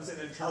somebody comes in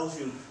and tells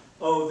you,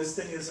 oh, this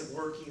thing isn't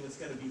working, it's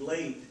going to be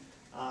late,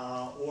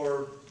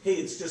 or hey,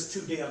 it's just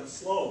too damn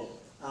slow.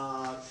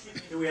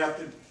 Do we have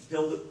to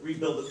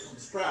rebuild it from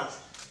scratch?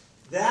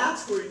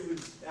 That's where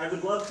I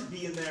would love to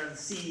be in there and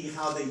see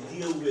how they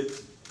deal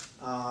with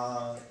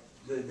the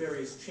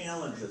various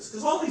challenges.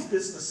 Because all these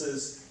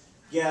businesses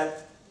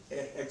get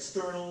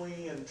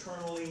externally,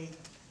 internally,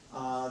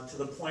 to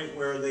the point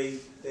where they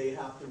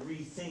have to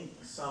rethink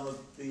some of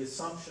the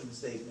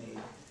assumptions they've made.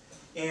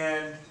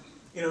 And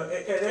you know,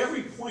 at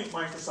every point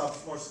Microsoft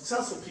was more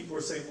successful, people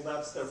were saying, well,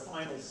 that's their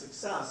final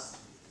success.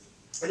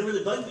 And it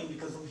really bugged me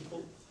because when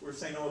people were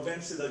saying, oh,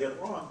 eventually they'll get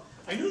it wrong,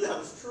 I knew that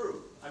was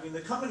true. I mean,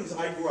 the companies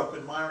I grew up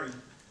admiring,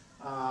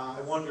 I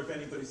wonder if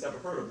anybody's ever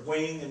heard of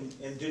Wayne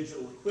and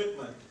Digital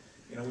Equipment,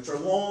 you know, which are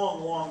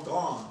long, long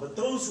gone. But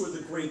those were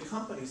the great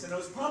companies, and it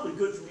was probably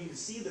good for me to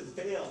see them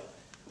fail,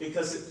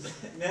 because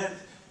it meant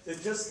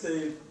that just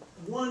the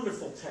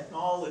wonderful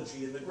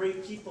technology and the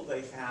great people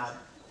they had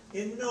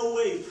in no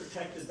way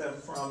protected them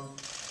from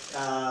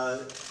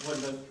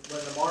when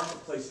the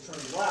marketplace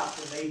turned left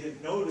and they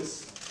didn't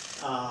notice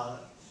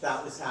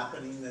that was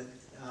happening, that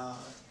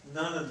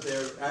none of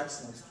their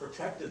excellence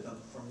protected them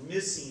from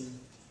missing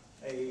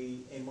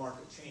a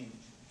market change.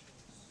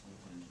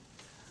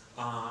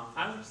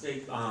 I would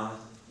say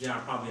there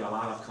are probably a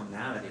lot of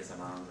commonalities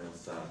among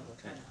those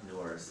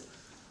entrepreneurs.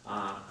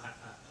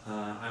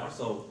 I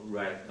also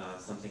read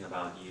something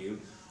about you.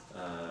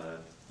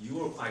 you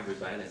were quite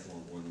rebellious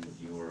when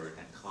you were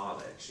at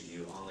college.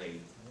 You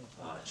only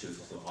choose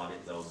to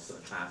audit those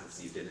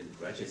classes you didn't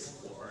register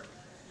for.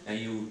 And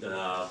you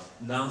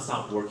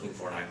non-stop working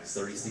for like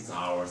 36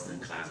 hours in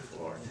class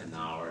for 10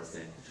 hours.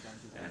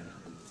 And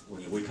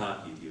when you wake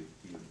up, you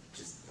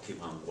just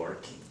keep on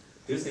working.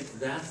 Do you think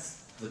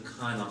that's the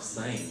kind of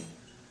thing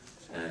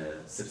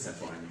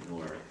successful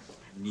entrepreneur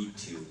need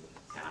to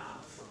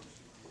have?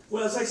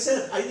 Well, as I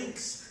said, I think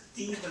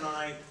Steve and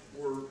I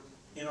were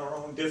in our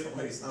own different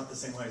ways, not the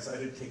same ways. I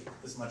didn't take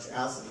as much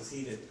acid as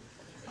he did.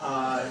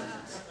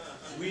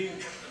 We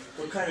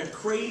were kind of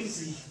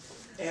crazy,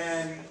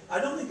 and I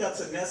don't think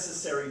that's a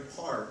necessary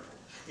part.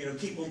 You know,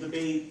 people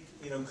debate,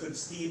 you know, could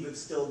Steve have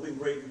still been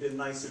great and been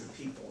nicer to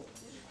people?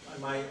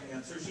 And my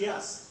answer is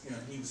yes. You know,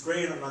 he was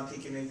great. I'm not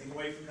taking anything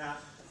away from that.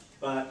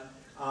 But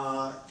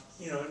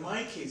you know, in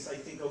my case, I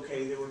think,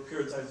 okay, there were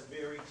periods I was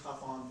very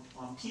tough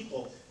on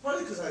people,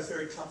 partly because I was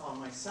very tough on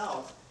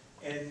myself,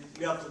 and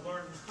you have to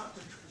learn not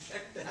to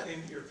project that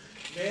into your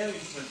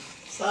management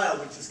style,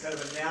 which is kind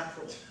of a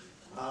natural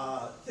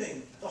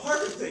thing. The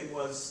harder thing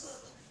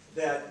was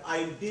that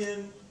I'd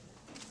been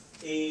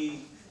you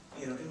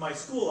know, in my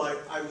school,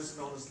 I was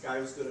known as the guy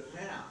who was good at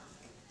math.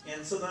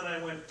 And so then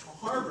I went to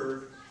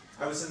Harvard.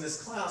 I was in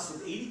this class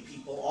with 80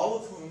 people, all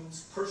of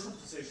whom's personal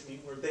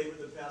positioning were they were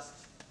the best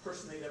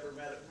person they'd ever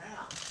met at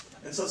math.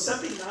 And so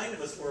 79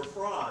 of us were a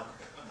fraud.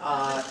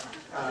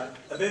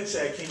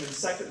 Eventually I came in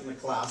second in the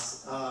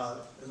class,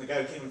 and the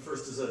guy who came in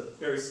first is a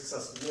very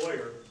successful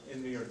lawyer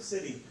in New York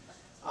City.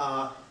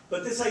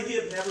 But this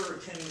idea of never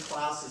attending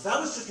classes, that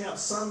was just to have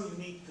some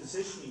unique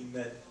positioning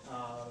that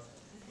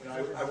you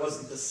know, I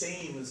wasn't the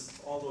same as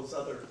all those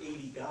other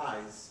 80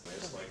 guys. I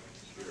just like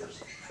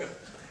computers.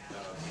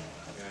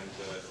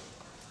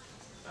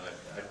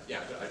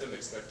 Yeah, I didn't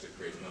expect to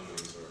create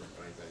numbers or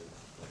anything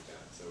like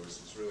that. So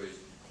it's really,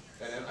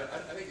 and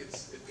I think it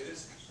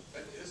is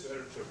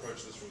better to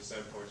approach this from the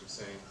standpoint of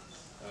saying,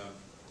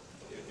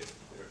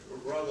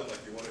 rather than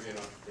like you want to be an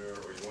entrepreneur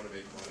or you want to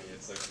make money,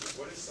 it's like,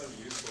 what is some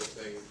useful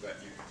thing that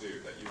you could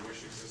do that you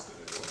wish existed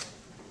in the world?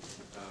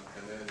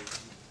 And then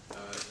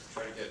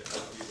try to get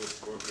other people to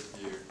work with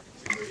you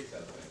to create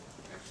that thing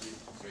and keep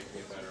making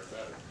it better and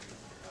better.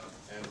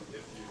 And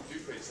if you do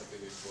create something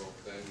useful,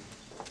 then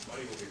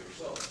money will be the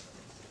result.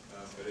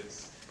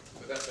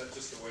 But that's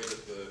just the way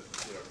that the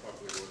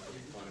properly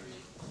working economy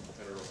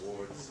kind of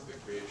rewards the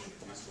creation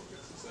of useful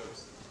goods and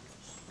services.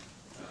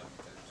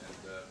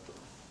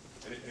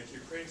 And if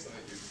you're creating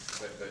something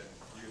that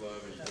you love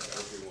and you think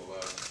other people will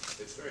love,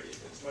 it's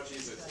much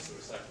easier to sort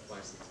of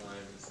sacrifice the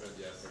time and spend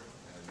the effort.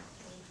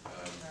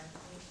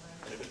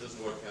 And if it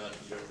doesn't work out,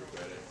 you don't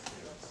regret it.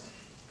 You know,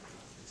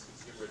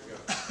 it's a good way to go.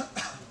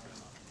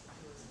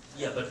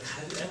 Yeah, but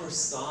have you ever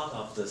thought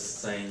of this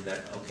saying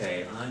that,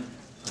 okay, I'm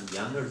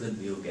younger than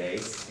Bill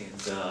Gates,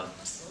 and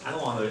I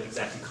don't want to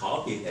exactly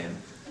copy him.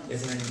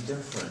 Is there any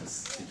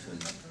difference between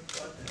them?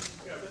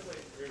 Yeah,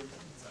 definitely.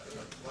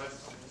 Lives,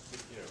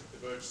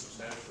 diverge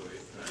substantially.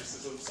 There's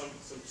some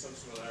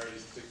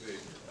similarities,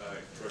 particularly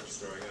just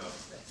growing up.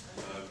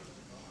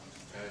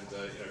 And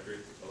I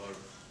agree with a lot of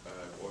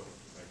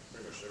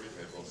pretty much everything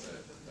they've all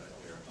said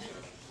here.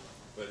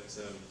 But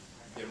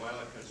my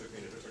life kind of took me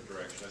in a different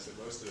direction. I said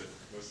most of the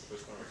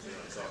first part I was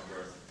on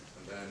software,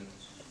 and then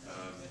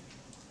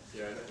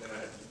then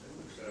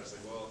I was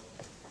like, well,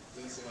 it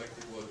doesn't seem like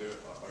people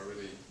are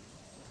really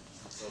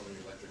solving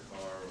the electric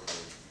car or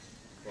the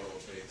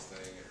photovoltaics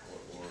thing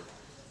or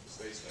the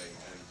space thing,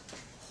 and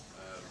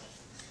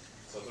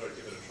so I thought I'd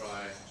give it a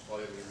try.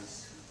 Probably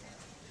lose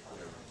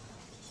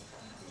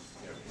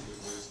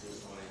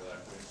money that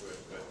I put into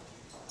it, but I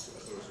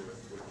thought it was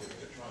worth giving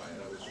it a try.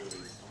 That was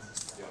really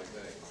the only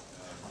thing.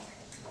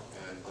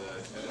 And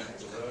I had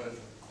to learn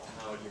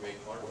how you make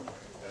hardware.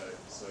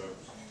 So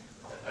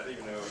I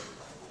didn't even know.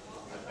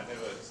 I'd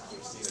never sort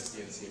of seen a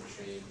CNC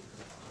machine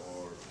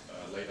or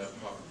laid up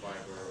carbon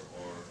fiber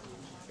or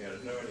I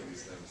didn't know any of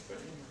these things.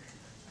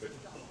 But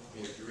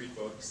if you read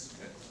books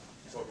and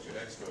talk to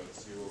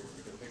experts, you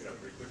can pick it up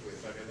pretty quickly.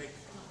 In fact, I think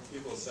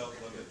people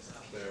self-limit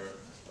their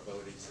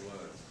ability to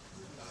learn.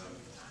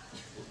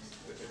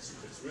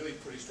 It's really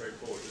pretty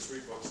straightforward. Just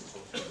read books and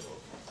talk to people.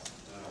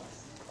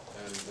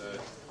 And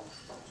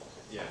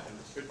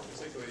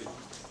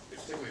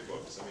particularly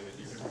books. I mean,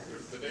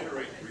 the data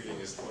rate reading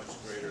is much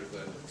greater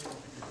than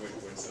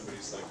when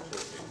somebody's like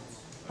talking.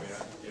 I mean,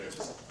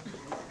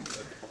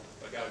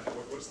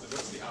 what's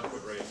the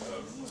output rate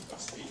of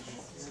speech?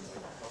 It's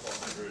like a couple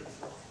hundred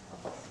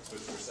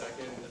bits per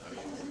second. I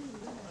mean,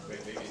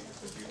 maybe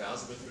a few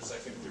thousand bits per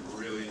second if you're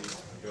really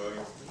going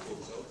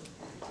full tilt.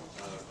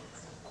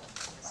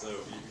 So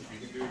you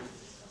can do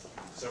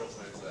several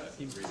times that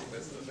reading.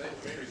 That's the main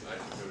reason I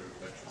didn't go to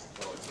lectures in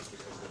college was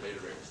because the data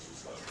rate was too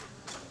slow.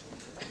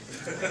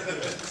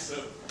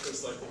 So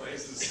it's like, why are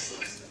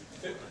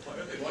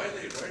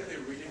they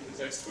reading the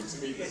textbook to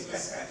me? This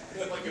is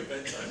like a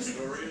bedtime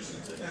story or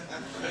something.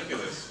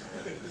 Ridiculous.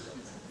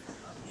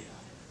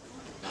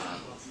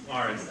 All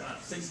right,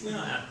 since we're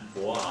at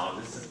Boao,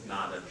 this is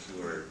not a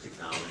pure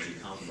technology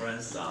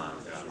conference. There are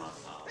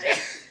lots of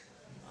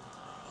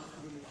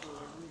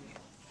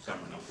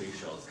government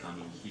officials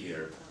coming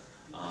here.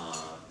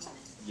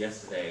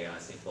 Yesterday, I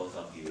think both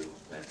of you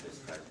met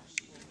with President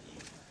Xi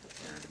Jinping,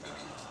 and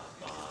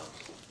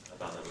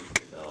about a week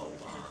ago,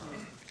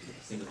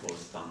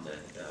 Singapore's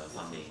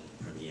founding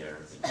premier,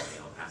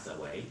 passed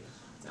away.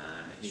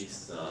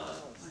 He's a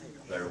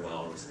very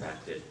well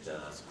respected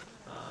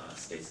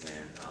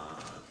statesman.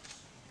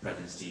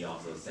 President Xi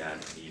also said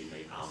he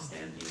made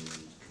outstanding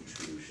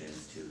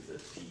contributions to the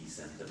peace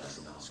and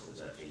development of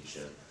the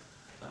Asia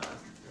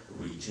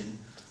region.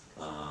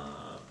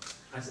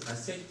 I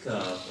think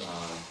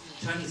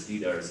Chinese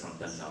leaders from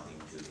Deng Xiaoping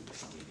to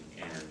Xi Jinping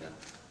and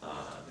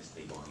Mr.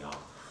 Li Guangyao,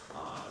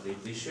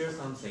 they share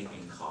something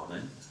in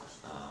common.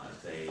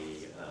 They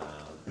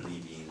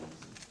believe in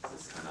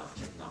this kind of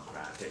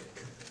technocratic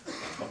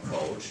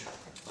approach,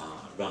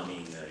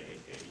 running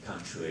a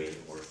country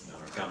or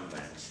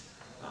government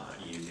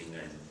using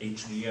an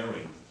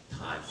engineering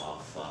type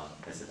of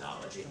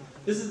methodology.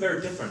 This is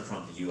very different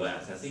from the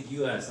U.S. I think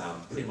U.S. are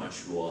pretty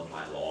much ruled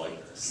by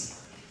lawyers.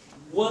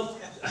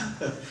 What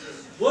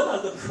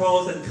are the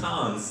pros and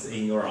cons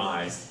in your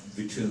eyes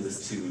between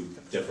these two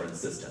different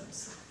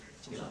systems?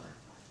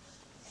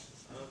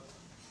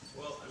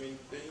 Well, I mean,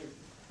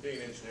 being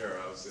an engineer,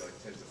 I obviously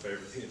tend to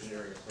favor the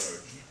engineering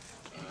approach.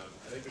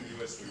 I think in the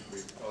U.S. we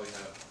probably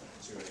have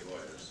too many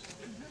lawyers,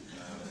 and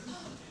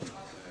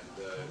not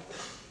that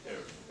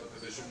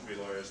there shouldn't be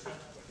lawyers, but I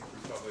think we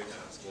probably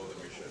have more than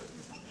we should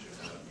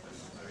have.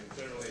 I mean,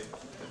 generally,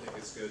 I think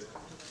it's good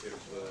if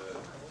the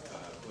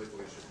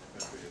political leadership of the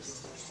country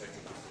is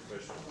technically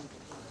proficient,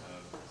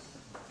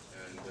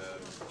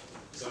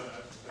 so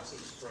I'm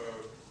sort of pro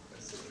a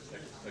sort of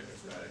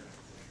technocratic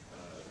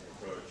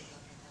approach.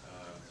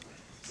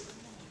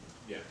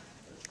 Yeah,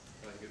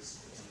 I think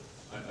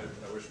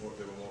I wish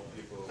there were more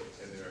people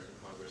in the American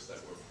Congress that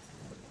were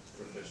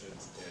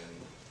proficient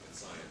in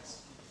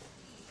science.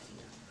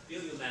 You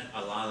met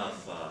a lot of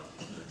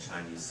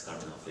Chinese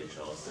government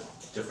officials,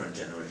 different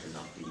generation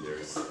of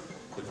leaders.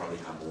 They probably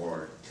have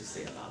more to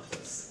say about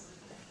this.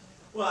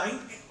 Well, I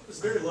was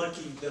very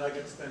lucky that I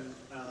got to spend,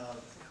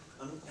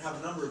 have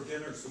a number of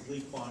dinners with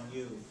Lee Kuan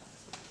Yew.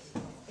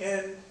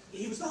 And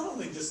he was not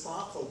only just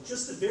thoughtful,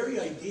 just the very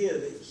idea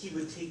that he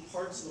would take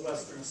parts of the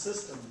Western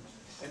system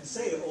and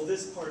say, oh,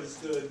 this part is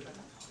good,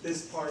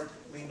 this part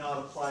may not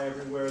apply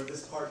everywhere,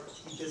 this part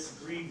he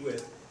disagreed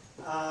with.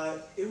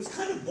 It was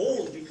kind of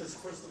bold because,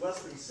 of course, the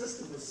Western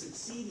system was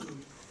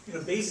succeeding.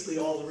 Basically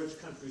all the rich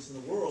countries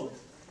in the world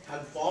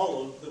had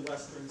followed the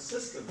Western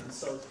system. And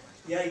so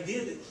the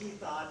idea that he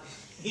thought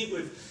he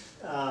would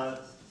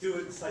do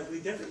it slightly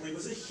differently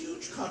was a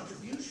huge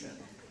contribution.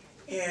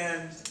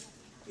 And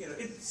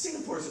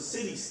Singapore is a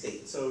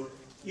city-state, so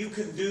you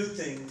can do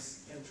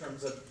things in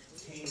terms of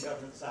paying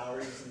government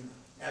salaries and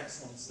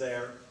excellence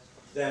there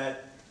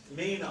that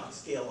may not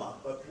scale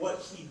up, but what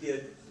he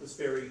did was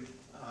very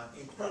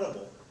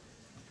incredible.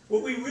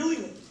 What we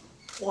really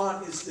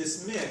want is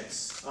this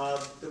mix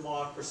of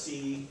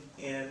democracy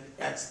and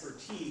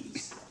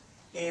expertise,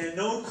 and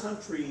no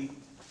country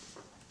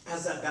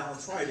has that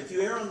balance right. If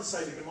you err on the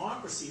side of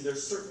democracy,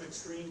 there's certain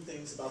extreme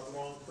things about the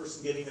wrong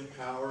person getting in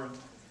power, and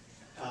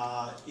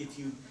if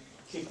you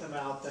kick them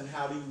out, then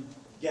how do you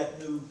get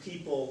new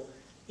people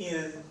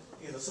in?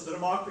 So the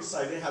democracy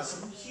side, it has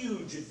some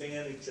huge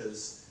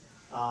advantages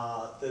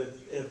that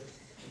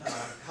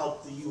have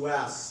helped the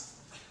U.S.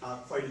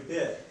 Quite a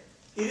bit.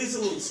 It is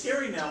a little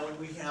scary now when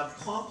we have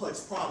complex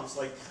problems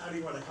like how do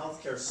you run a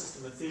healthcare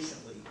system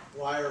efficiently?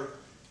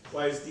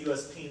 Why is the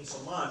U.S. paying so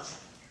much?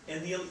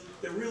 And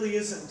there really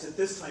isn't at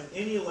this time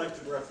any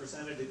elected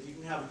representative. You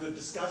can have a good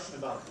discussion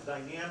about the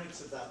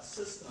dynamics of that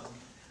system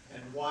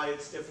and why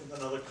it's different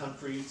than other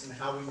countries and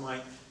how we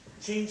might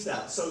change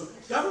that. So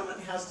government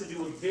has to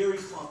do with very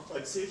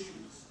complex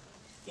issues.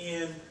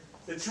 And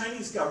the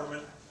Chinese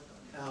government,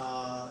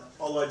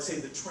 although I'd say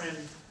the trend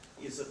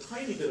is a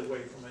tiny bit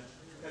away from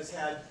it, has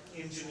had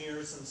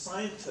engineers and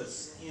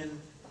scientists in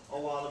a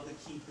lot of the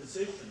key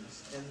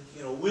positions,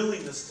 and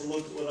willingness to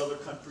look at what other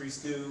countries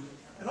do,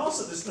 and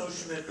also this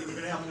notion that if you're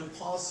going to have a new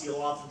policy,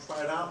 you'll often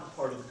try it out in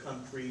part of the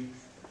country,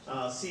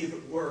 see if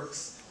it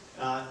works,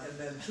 and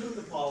then tune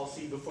the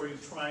policy before you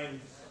try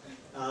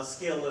and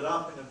scale it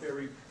up in a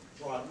very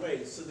broad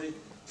way. So the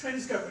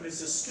Chinese government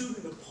is a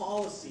student of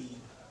policy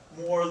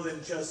more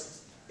than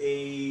just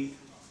a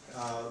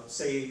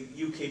say,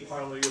 UK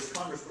Parliament or US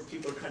Congress, where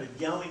people are kind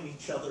of yelling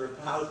each other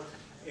about,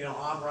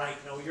 I'm right,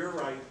 no, you're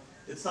right.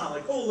 It's not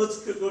like, oh, let's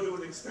go do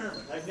an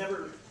experiment. I've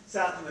never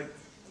sat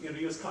in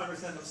the US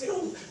Congress and say,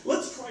 oh,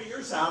 let's try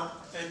yours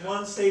out, and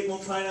one state will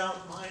try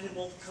out mine, and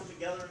we'll come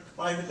together and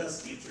combine the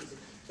best features.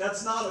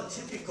 That's not a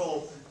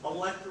typical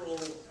electoral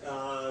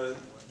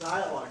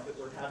dialogue that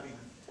we're having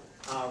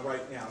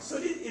right now. So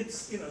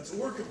it's a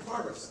work in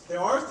progress. There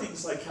are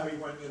things like how you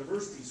run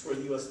universities, where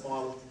the US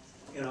model,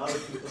 other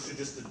people should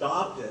just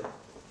adopt it.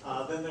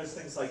 Then there's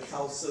things like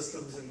health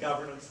systems and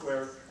governance,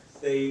 where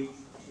they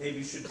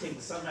maybe should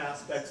take some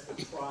aspects but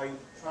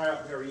try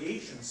out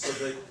variations so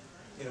that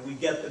we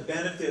get the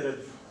benefit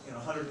of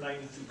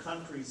 192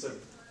 countries of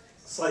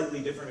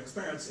slightly different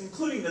experience,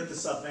 including at the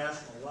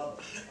subnational level.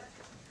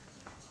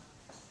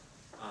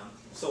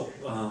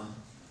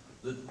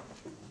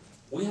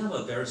 We have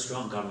a very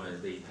strong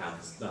government. They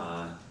have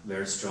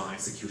very strong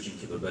execution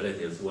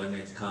capabilities when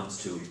it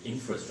comes to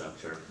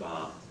infrastructure,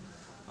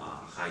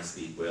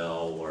 high-speed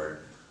rail or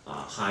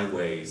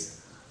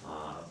highways.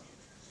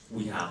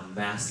 We have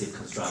massive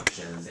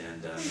constructions,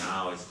 and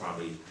now it's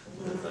probably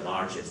the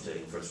largest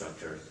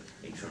infrastructure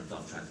in terms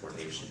of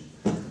transportation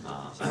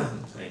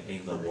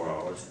in the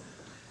world.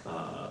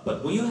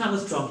 But when you have a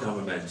strong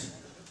government,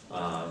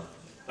 are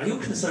you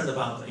concerned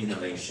about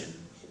innovation?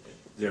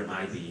 There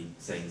might be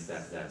things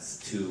that's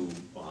too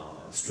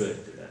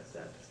strict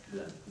that's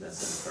going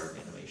to hurt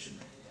innovation.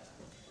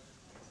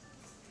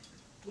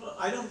 Well,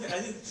 I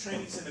think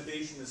Chinese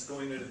innovation is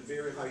going at a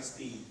very high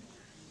speed.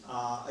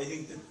 I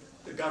think that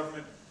the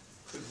government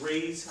could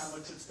raise how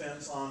much it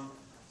spends on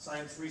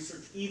science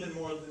research even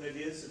more than it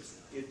is.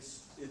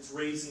 It's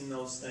raising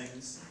those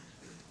things.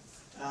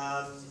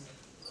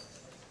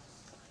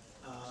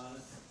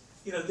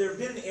 There have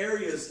been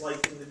areas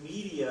like in the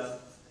media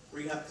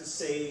where you have to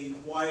say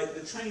why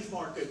the Chinese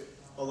market,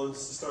 although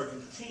this is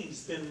starting to change,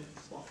 has been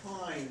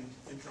behind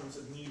in terms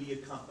of media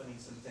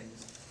companies and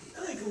things. I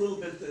think a little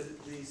bit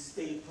the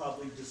state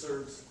probably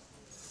deserves,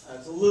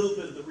 as a little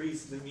bit of the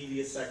reason the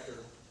media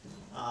sector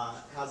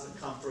hasn't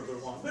come further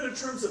along. But in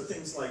terms of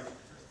things like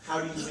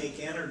how do you make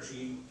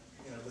energy,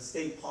 the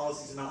state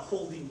policies are not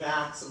holding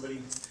back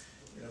somebody,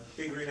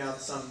 figuring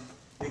out some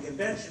big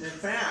invention. In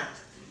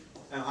fact,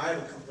 I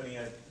have a company,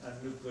 a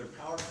nuclear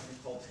power company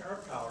called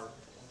TerraPower,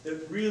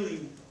 that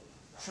really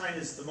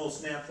China's the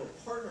most natural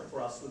partner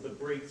for us with the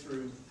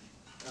breakthrough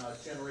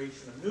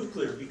generation of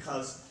nuclear,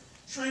 because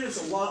China's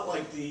a lot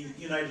like the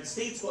United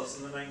States was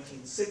in the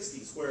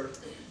 1960s, where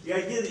the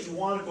idea that you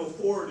want to go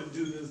forward and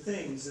do new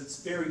things, it's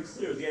very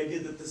clear. The idea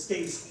that the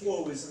status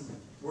quo isn't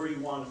where you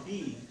want to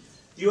be.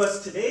 The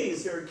U.S. today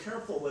is very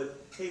careful that,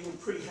 hey, we're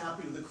pretty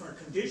happy with the current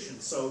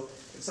conditions. So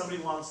if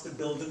somebody wants to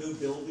build a new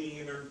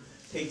building or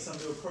take some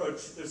new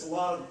approach, there's a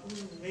lot of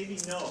maybe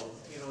no.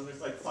 And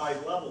there's like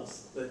 5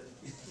 levels that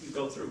you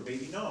go through.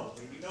 Maybe no,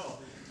 maybe no.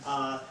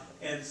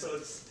 And so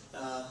it's,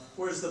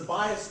 whereas the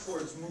bias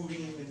towards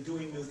moving and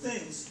doing new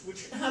things,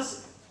 which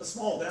has a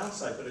small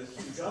downside but a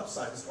huge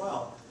upside as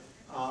well,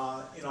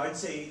 I'd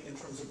say in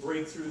terms of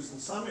breakthroughs in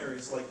some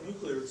areas like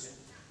nuclear, it's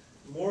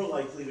more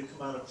likely to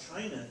come out of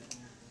China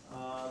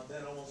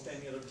than almost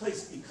any other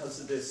place because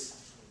of this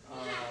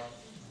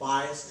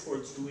bias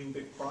towards doing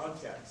big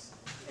projects.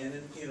 And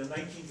in the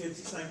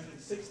 1950s,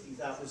 1960s,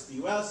 that was the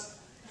U.S.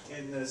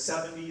 In the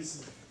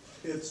 70s,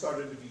 it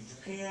started to be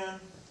Japan.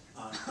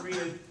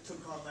 Korea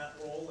took on that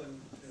role,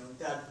 and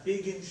that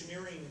big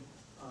engineering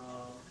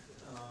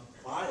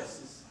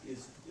bias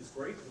is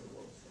great for the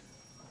world.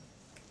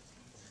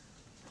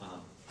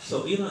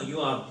 So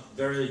you are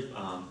very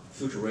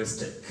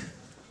futuristic.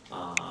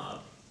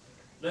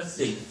 Let's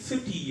say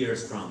 50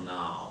 years from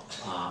now,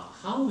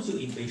 how would you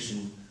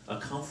envision a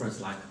conference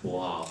like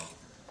Boao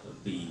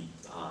be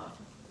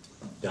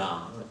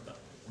done?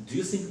 Do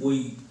you think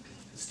we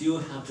still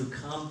have to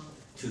come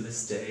to the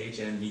stage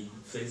and meet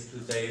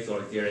face-to-face,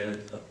 or is there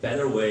a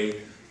better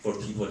way for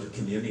people to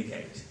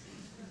communicate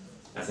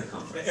at the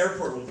conference? The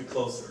airport will be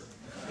closer.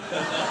 I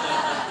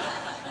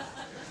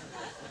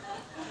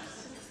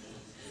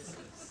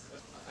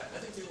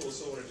think people will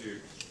still want to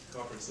do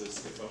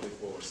conferences if only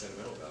for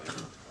sentimental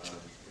value.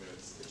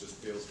 It just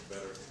feels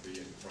better to be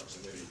in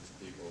proximity to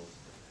people.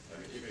 I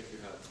mean, even if you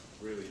had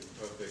really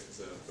perfect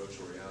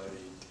virtual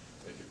reality,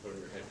 if you put on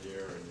your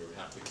headgear and your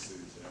haptic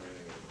suit and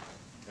everything, and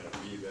kind of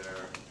be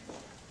there,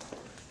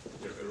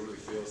 it really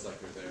feels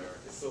like you're there.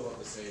 It's still not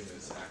the same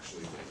as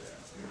actually being there.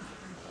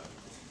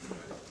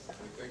 I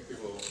think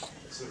people,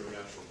 it's sort of a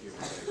natural human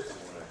thing to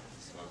want to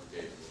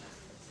congregate and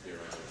be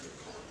around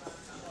people.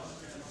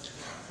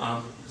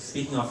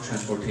 Speaking of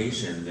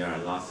transportation, there are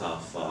lots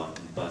of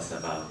buzz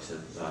about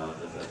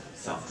the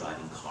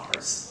self-driving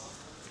cars.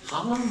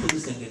 How long do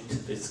you think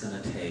it's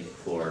going to take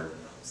for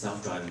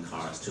self-driving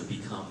cars to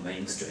become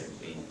mainstream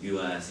in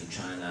U.S., in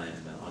China,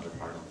 and other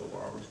parts of the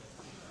world?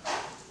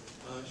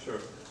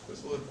 Sure.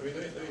 Well, let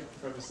me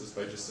preface this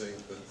by just saying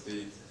that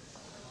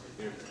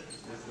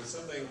with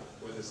something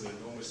where there's an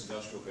enormous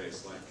industrial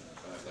base like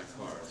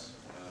cars,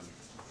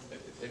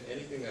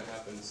 anything that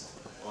happens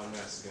en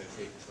masse is going to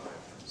take time.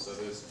 So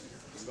there's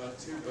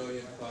about 2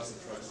 billion cars and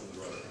trucks on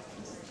the road.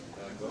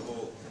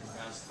 Global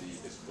capacity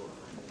is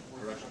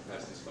production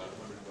capacity is about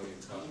 100 million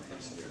cars and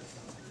trucks a year.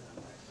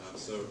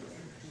 So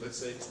let's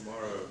say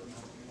tomorrow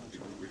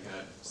we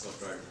had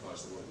self-driving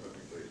cars that work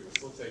perfectly. It would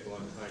still take a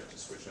long time to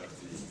switch out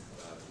the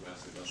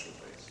massive industrial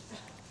base.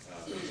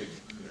 It would take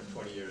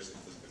 20 years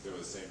if there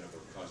was the same number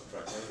of cars and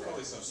trucks. There's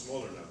probably some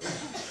smaller number of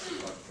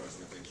cars and trucks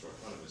and things are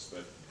autonomous,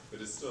 but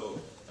it's still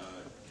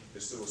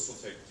will still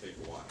take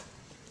a while.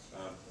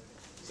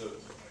 So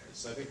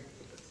I think,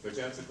 but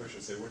to answer the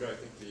question, say where do I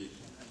think the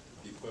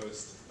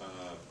first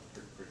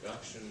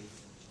production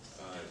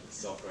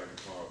self-driving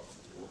car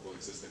will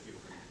exist that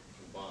people can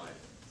buy?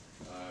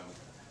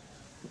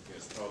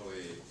 It's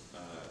probably,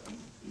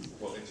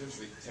 well, in terms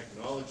of the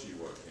technology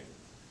working,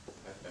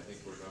 I think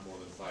we're not more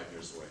than 5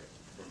 years away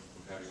from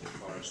having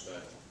cars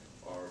that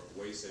are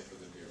way safer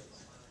than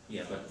humans.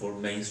 Yeah, but for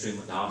mainstream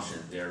adoption,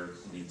 there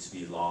needs to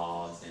be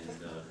laws and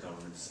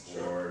government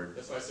support. Sure.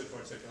 That's why I said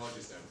from a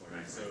technology standpoint.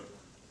 Right. So,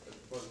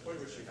 well, the point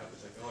at which you have the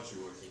technology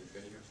working,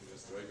 then you have to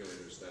convince the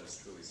regulators that it's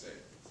truly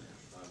safe.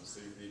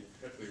 So you'd be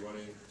effectively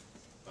running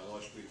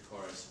large fleet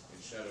cars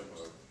in shadow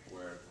mode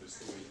where there's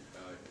fully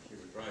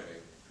human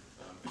driving,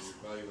 and you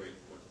evaluate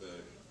what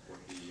the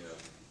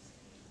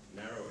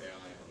narrow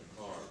AI on the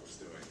car was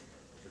doing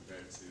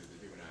compared to the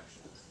human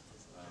actions,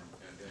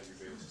 and then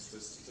you'd be able to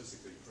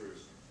statistically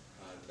prove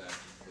that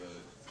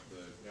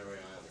the narrow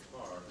AI on the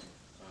car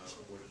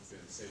would have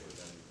been safer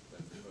than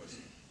the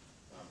person.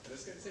 And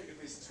it's going to take at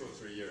least 2 or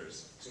 3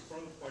 years. So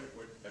from the point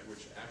at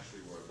which it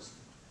actually works,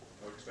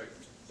 I would expect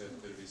that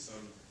there'd be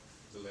some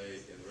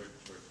delay in the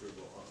regulatory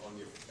approval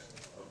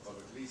of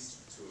at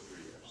least 2 or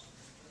 3 years.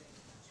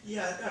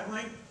 Yeah, I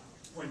might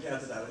point out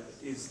to that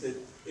is that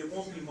it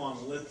won't be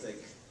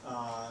monolithic.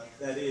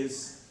 That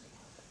is,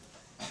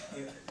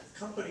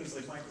 companies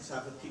like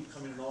Microsoft keep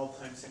coming in all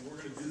the time saying, we're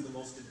going to do the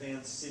most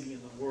advanced city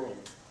in the world.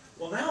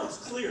 Well, now it's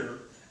clear,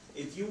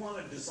 if you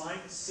want to design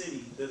a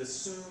city that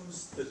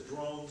assumes that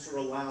drones are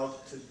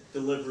allowed to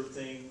deliver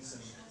things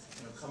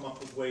and come up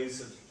with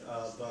ways of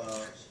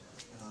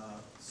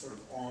sort of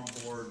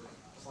onboard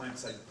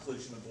client-side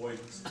collision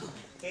avoidance,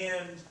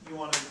 and you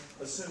want to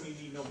assume you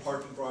need no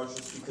parking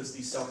garages because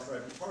these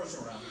self-driving cars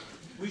are around,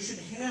 we should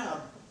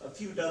have a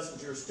few dozen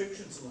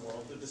jurisdictions in the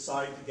world to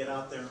decide to get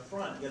out there in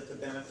front, get the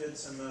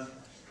benefits and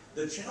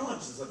the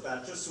challenges of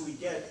that, just so we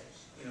get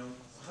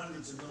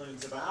hundreds of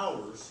millions of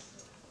hours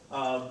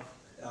of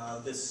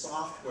this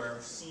software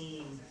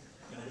seeing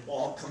the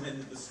ball come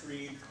into the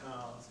street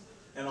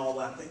and all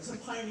that thing. Some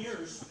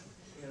pioneers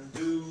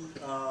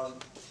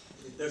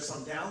there's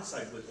some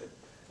downside with it.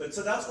 But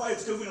so that's why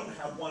it's good we don't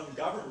have one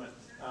government.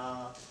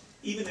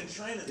 Even in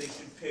China, they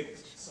should pick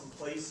some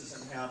places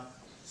and have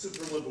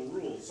super liberal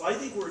rules. So I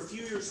think we're a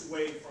few years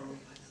away from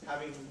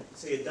having,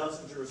 say, a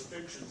dozen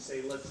jurisdictions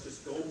say, let's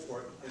just go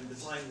for it and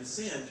design this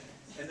in.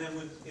 And then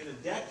in a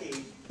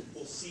decade,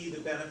 we'll see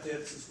the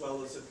benefits as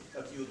well as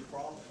a few of the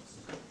problems.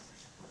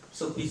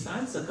 So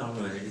besides the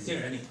government, is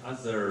there any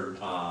other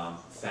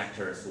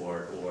factors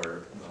or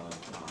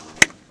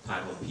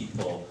type of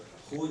people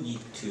who need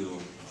to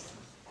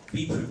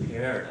be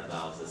prepared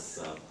about this,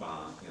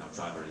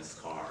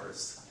 driverless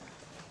cars?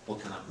 What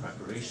kind of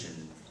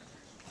preparation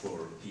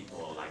for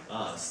people like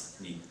us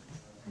need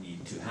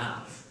to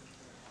have?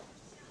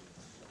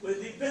 Well,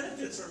 the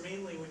benefits are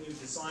mainly when you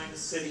design a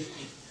city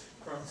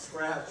from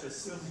scratch,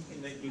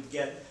 assuming that you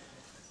get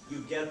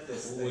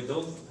this thing. We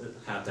don't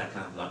have that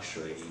kind of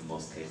luxury in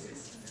most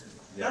cases.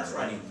 That's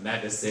right. Running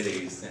mega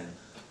cities, and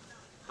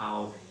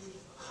how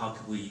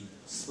can we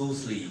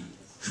smoothly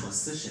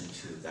transition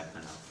to that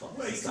kind of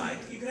Well,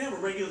 society? you can have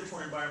a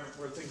regulatory environment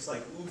where things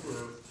like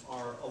Uber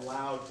are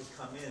allowed to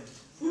come in.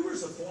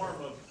 Uber's a form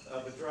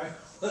of a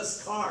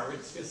driverless car.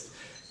 It's just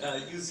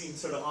using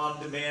sort of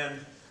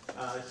on-demand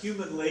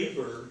human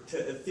labor to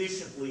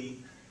efficiently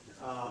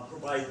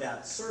provide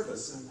that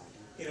service.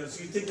 And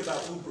so you think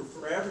about Uber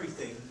for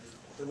everything,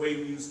 the way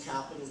we use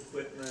capital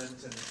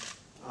equipment, and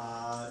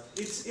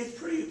it's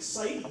pretty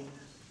exciting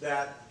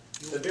that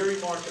the very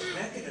market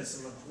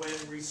mechanism of when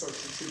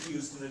resources should be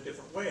used in a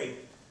different way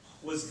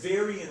was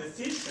very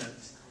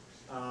inefficient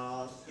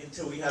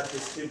until we had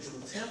this digital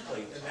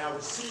template. And now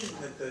we're seeing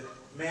that the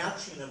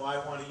matching of I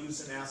want to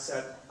use an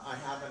asset, I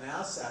have an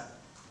asset,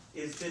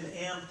 has been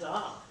amped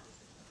up.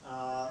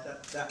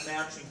 That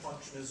matching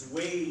function is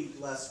way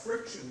less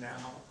friction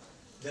now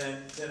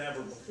than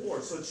ever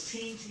before. So it's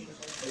changing a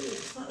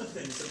whole ton of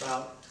things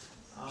about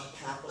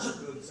capital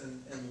goods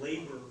and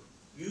labor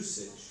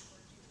usage.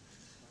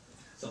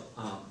 So,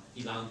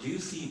 Elon, do you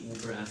see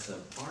Uber as a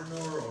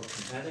partner or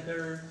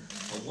competitor?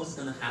 Or what's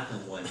going to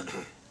happen when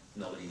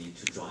nobody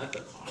needs to drive the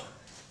car?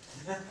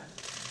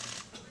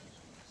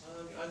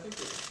 I think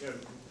that,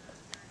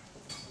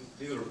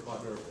 neither a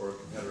partner or a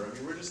competitor. I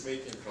mean, we're just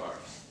making cars.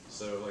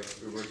 So, like,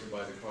 Uber can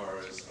buy the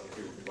cars, other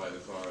people can buy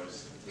the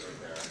cars,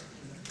 repair.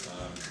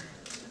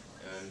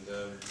 And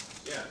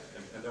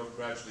they'll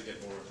gradually get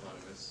more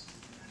autonomous.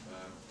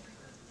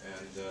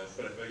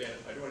 But again,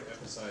 I do want to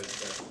emphasize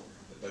that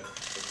the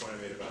point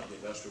I made about the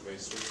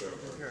industrial-based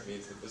switchover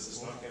means that this is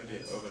not going to be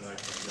an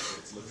overnight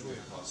transition. It's literally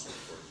impossible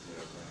for it to be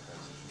an overnight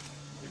transition.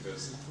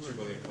 Because 2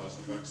 million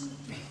cars and trucks,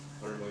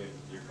 100 million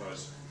new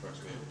cars and trucks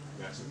made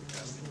maximum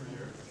capacity per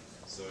year.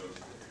 So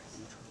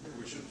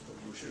we should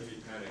be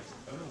panicked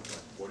about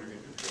what are we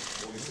going to do?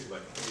 All these people,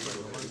 like,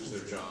 people will lose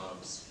their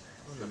jobs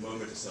the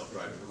moment a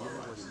self-driving car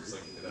arrives. It's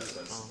like, that's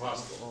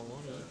impossible.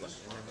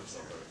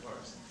 Self-driving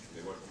cars.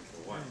 They work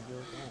for one.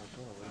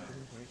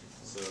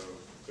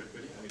 But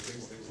yeah, I mean,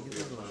 things will be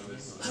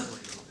autonomous. Who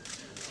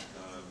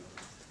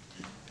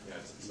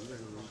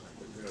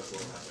knows what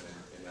will happen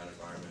in that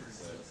environment?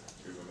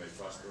 Uber may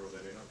prosper or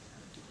they may not.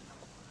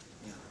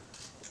 Yeah.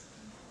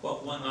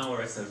 Well, 1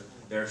 hour is a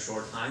very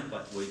short time,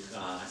 but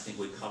I think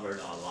we covered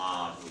a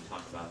lot. We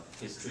talked about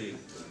history,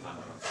 we talked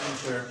about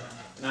future,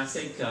 and I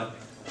think in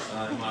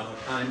a lot of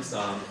times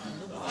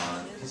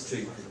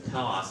history can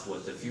tell us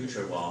what the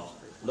future will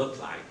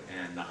look like,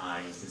 and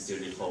I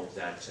sincerely hope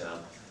that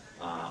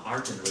our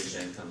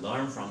generation can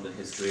learn from the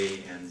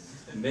history and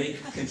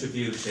make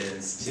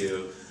contributions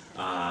to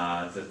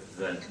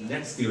the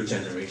next few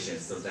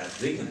generations so that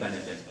they can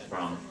benefit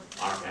from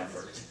our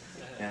effort.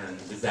 And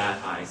with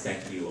that, I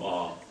thank you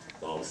all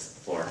both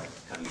for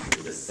coming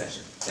to this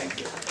session. Thank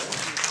you.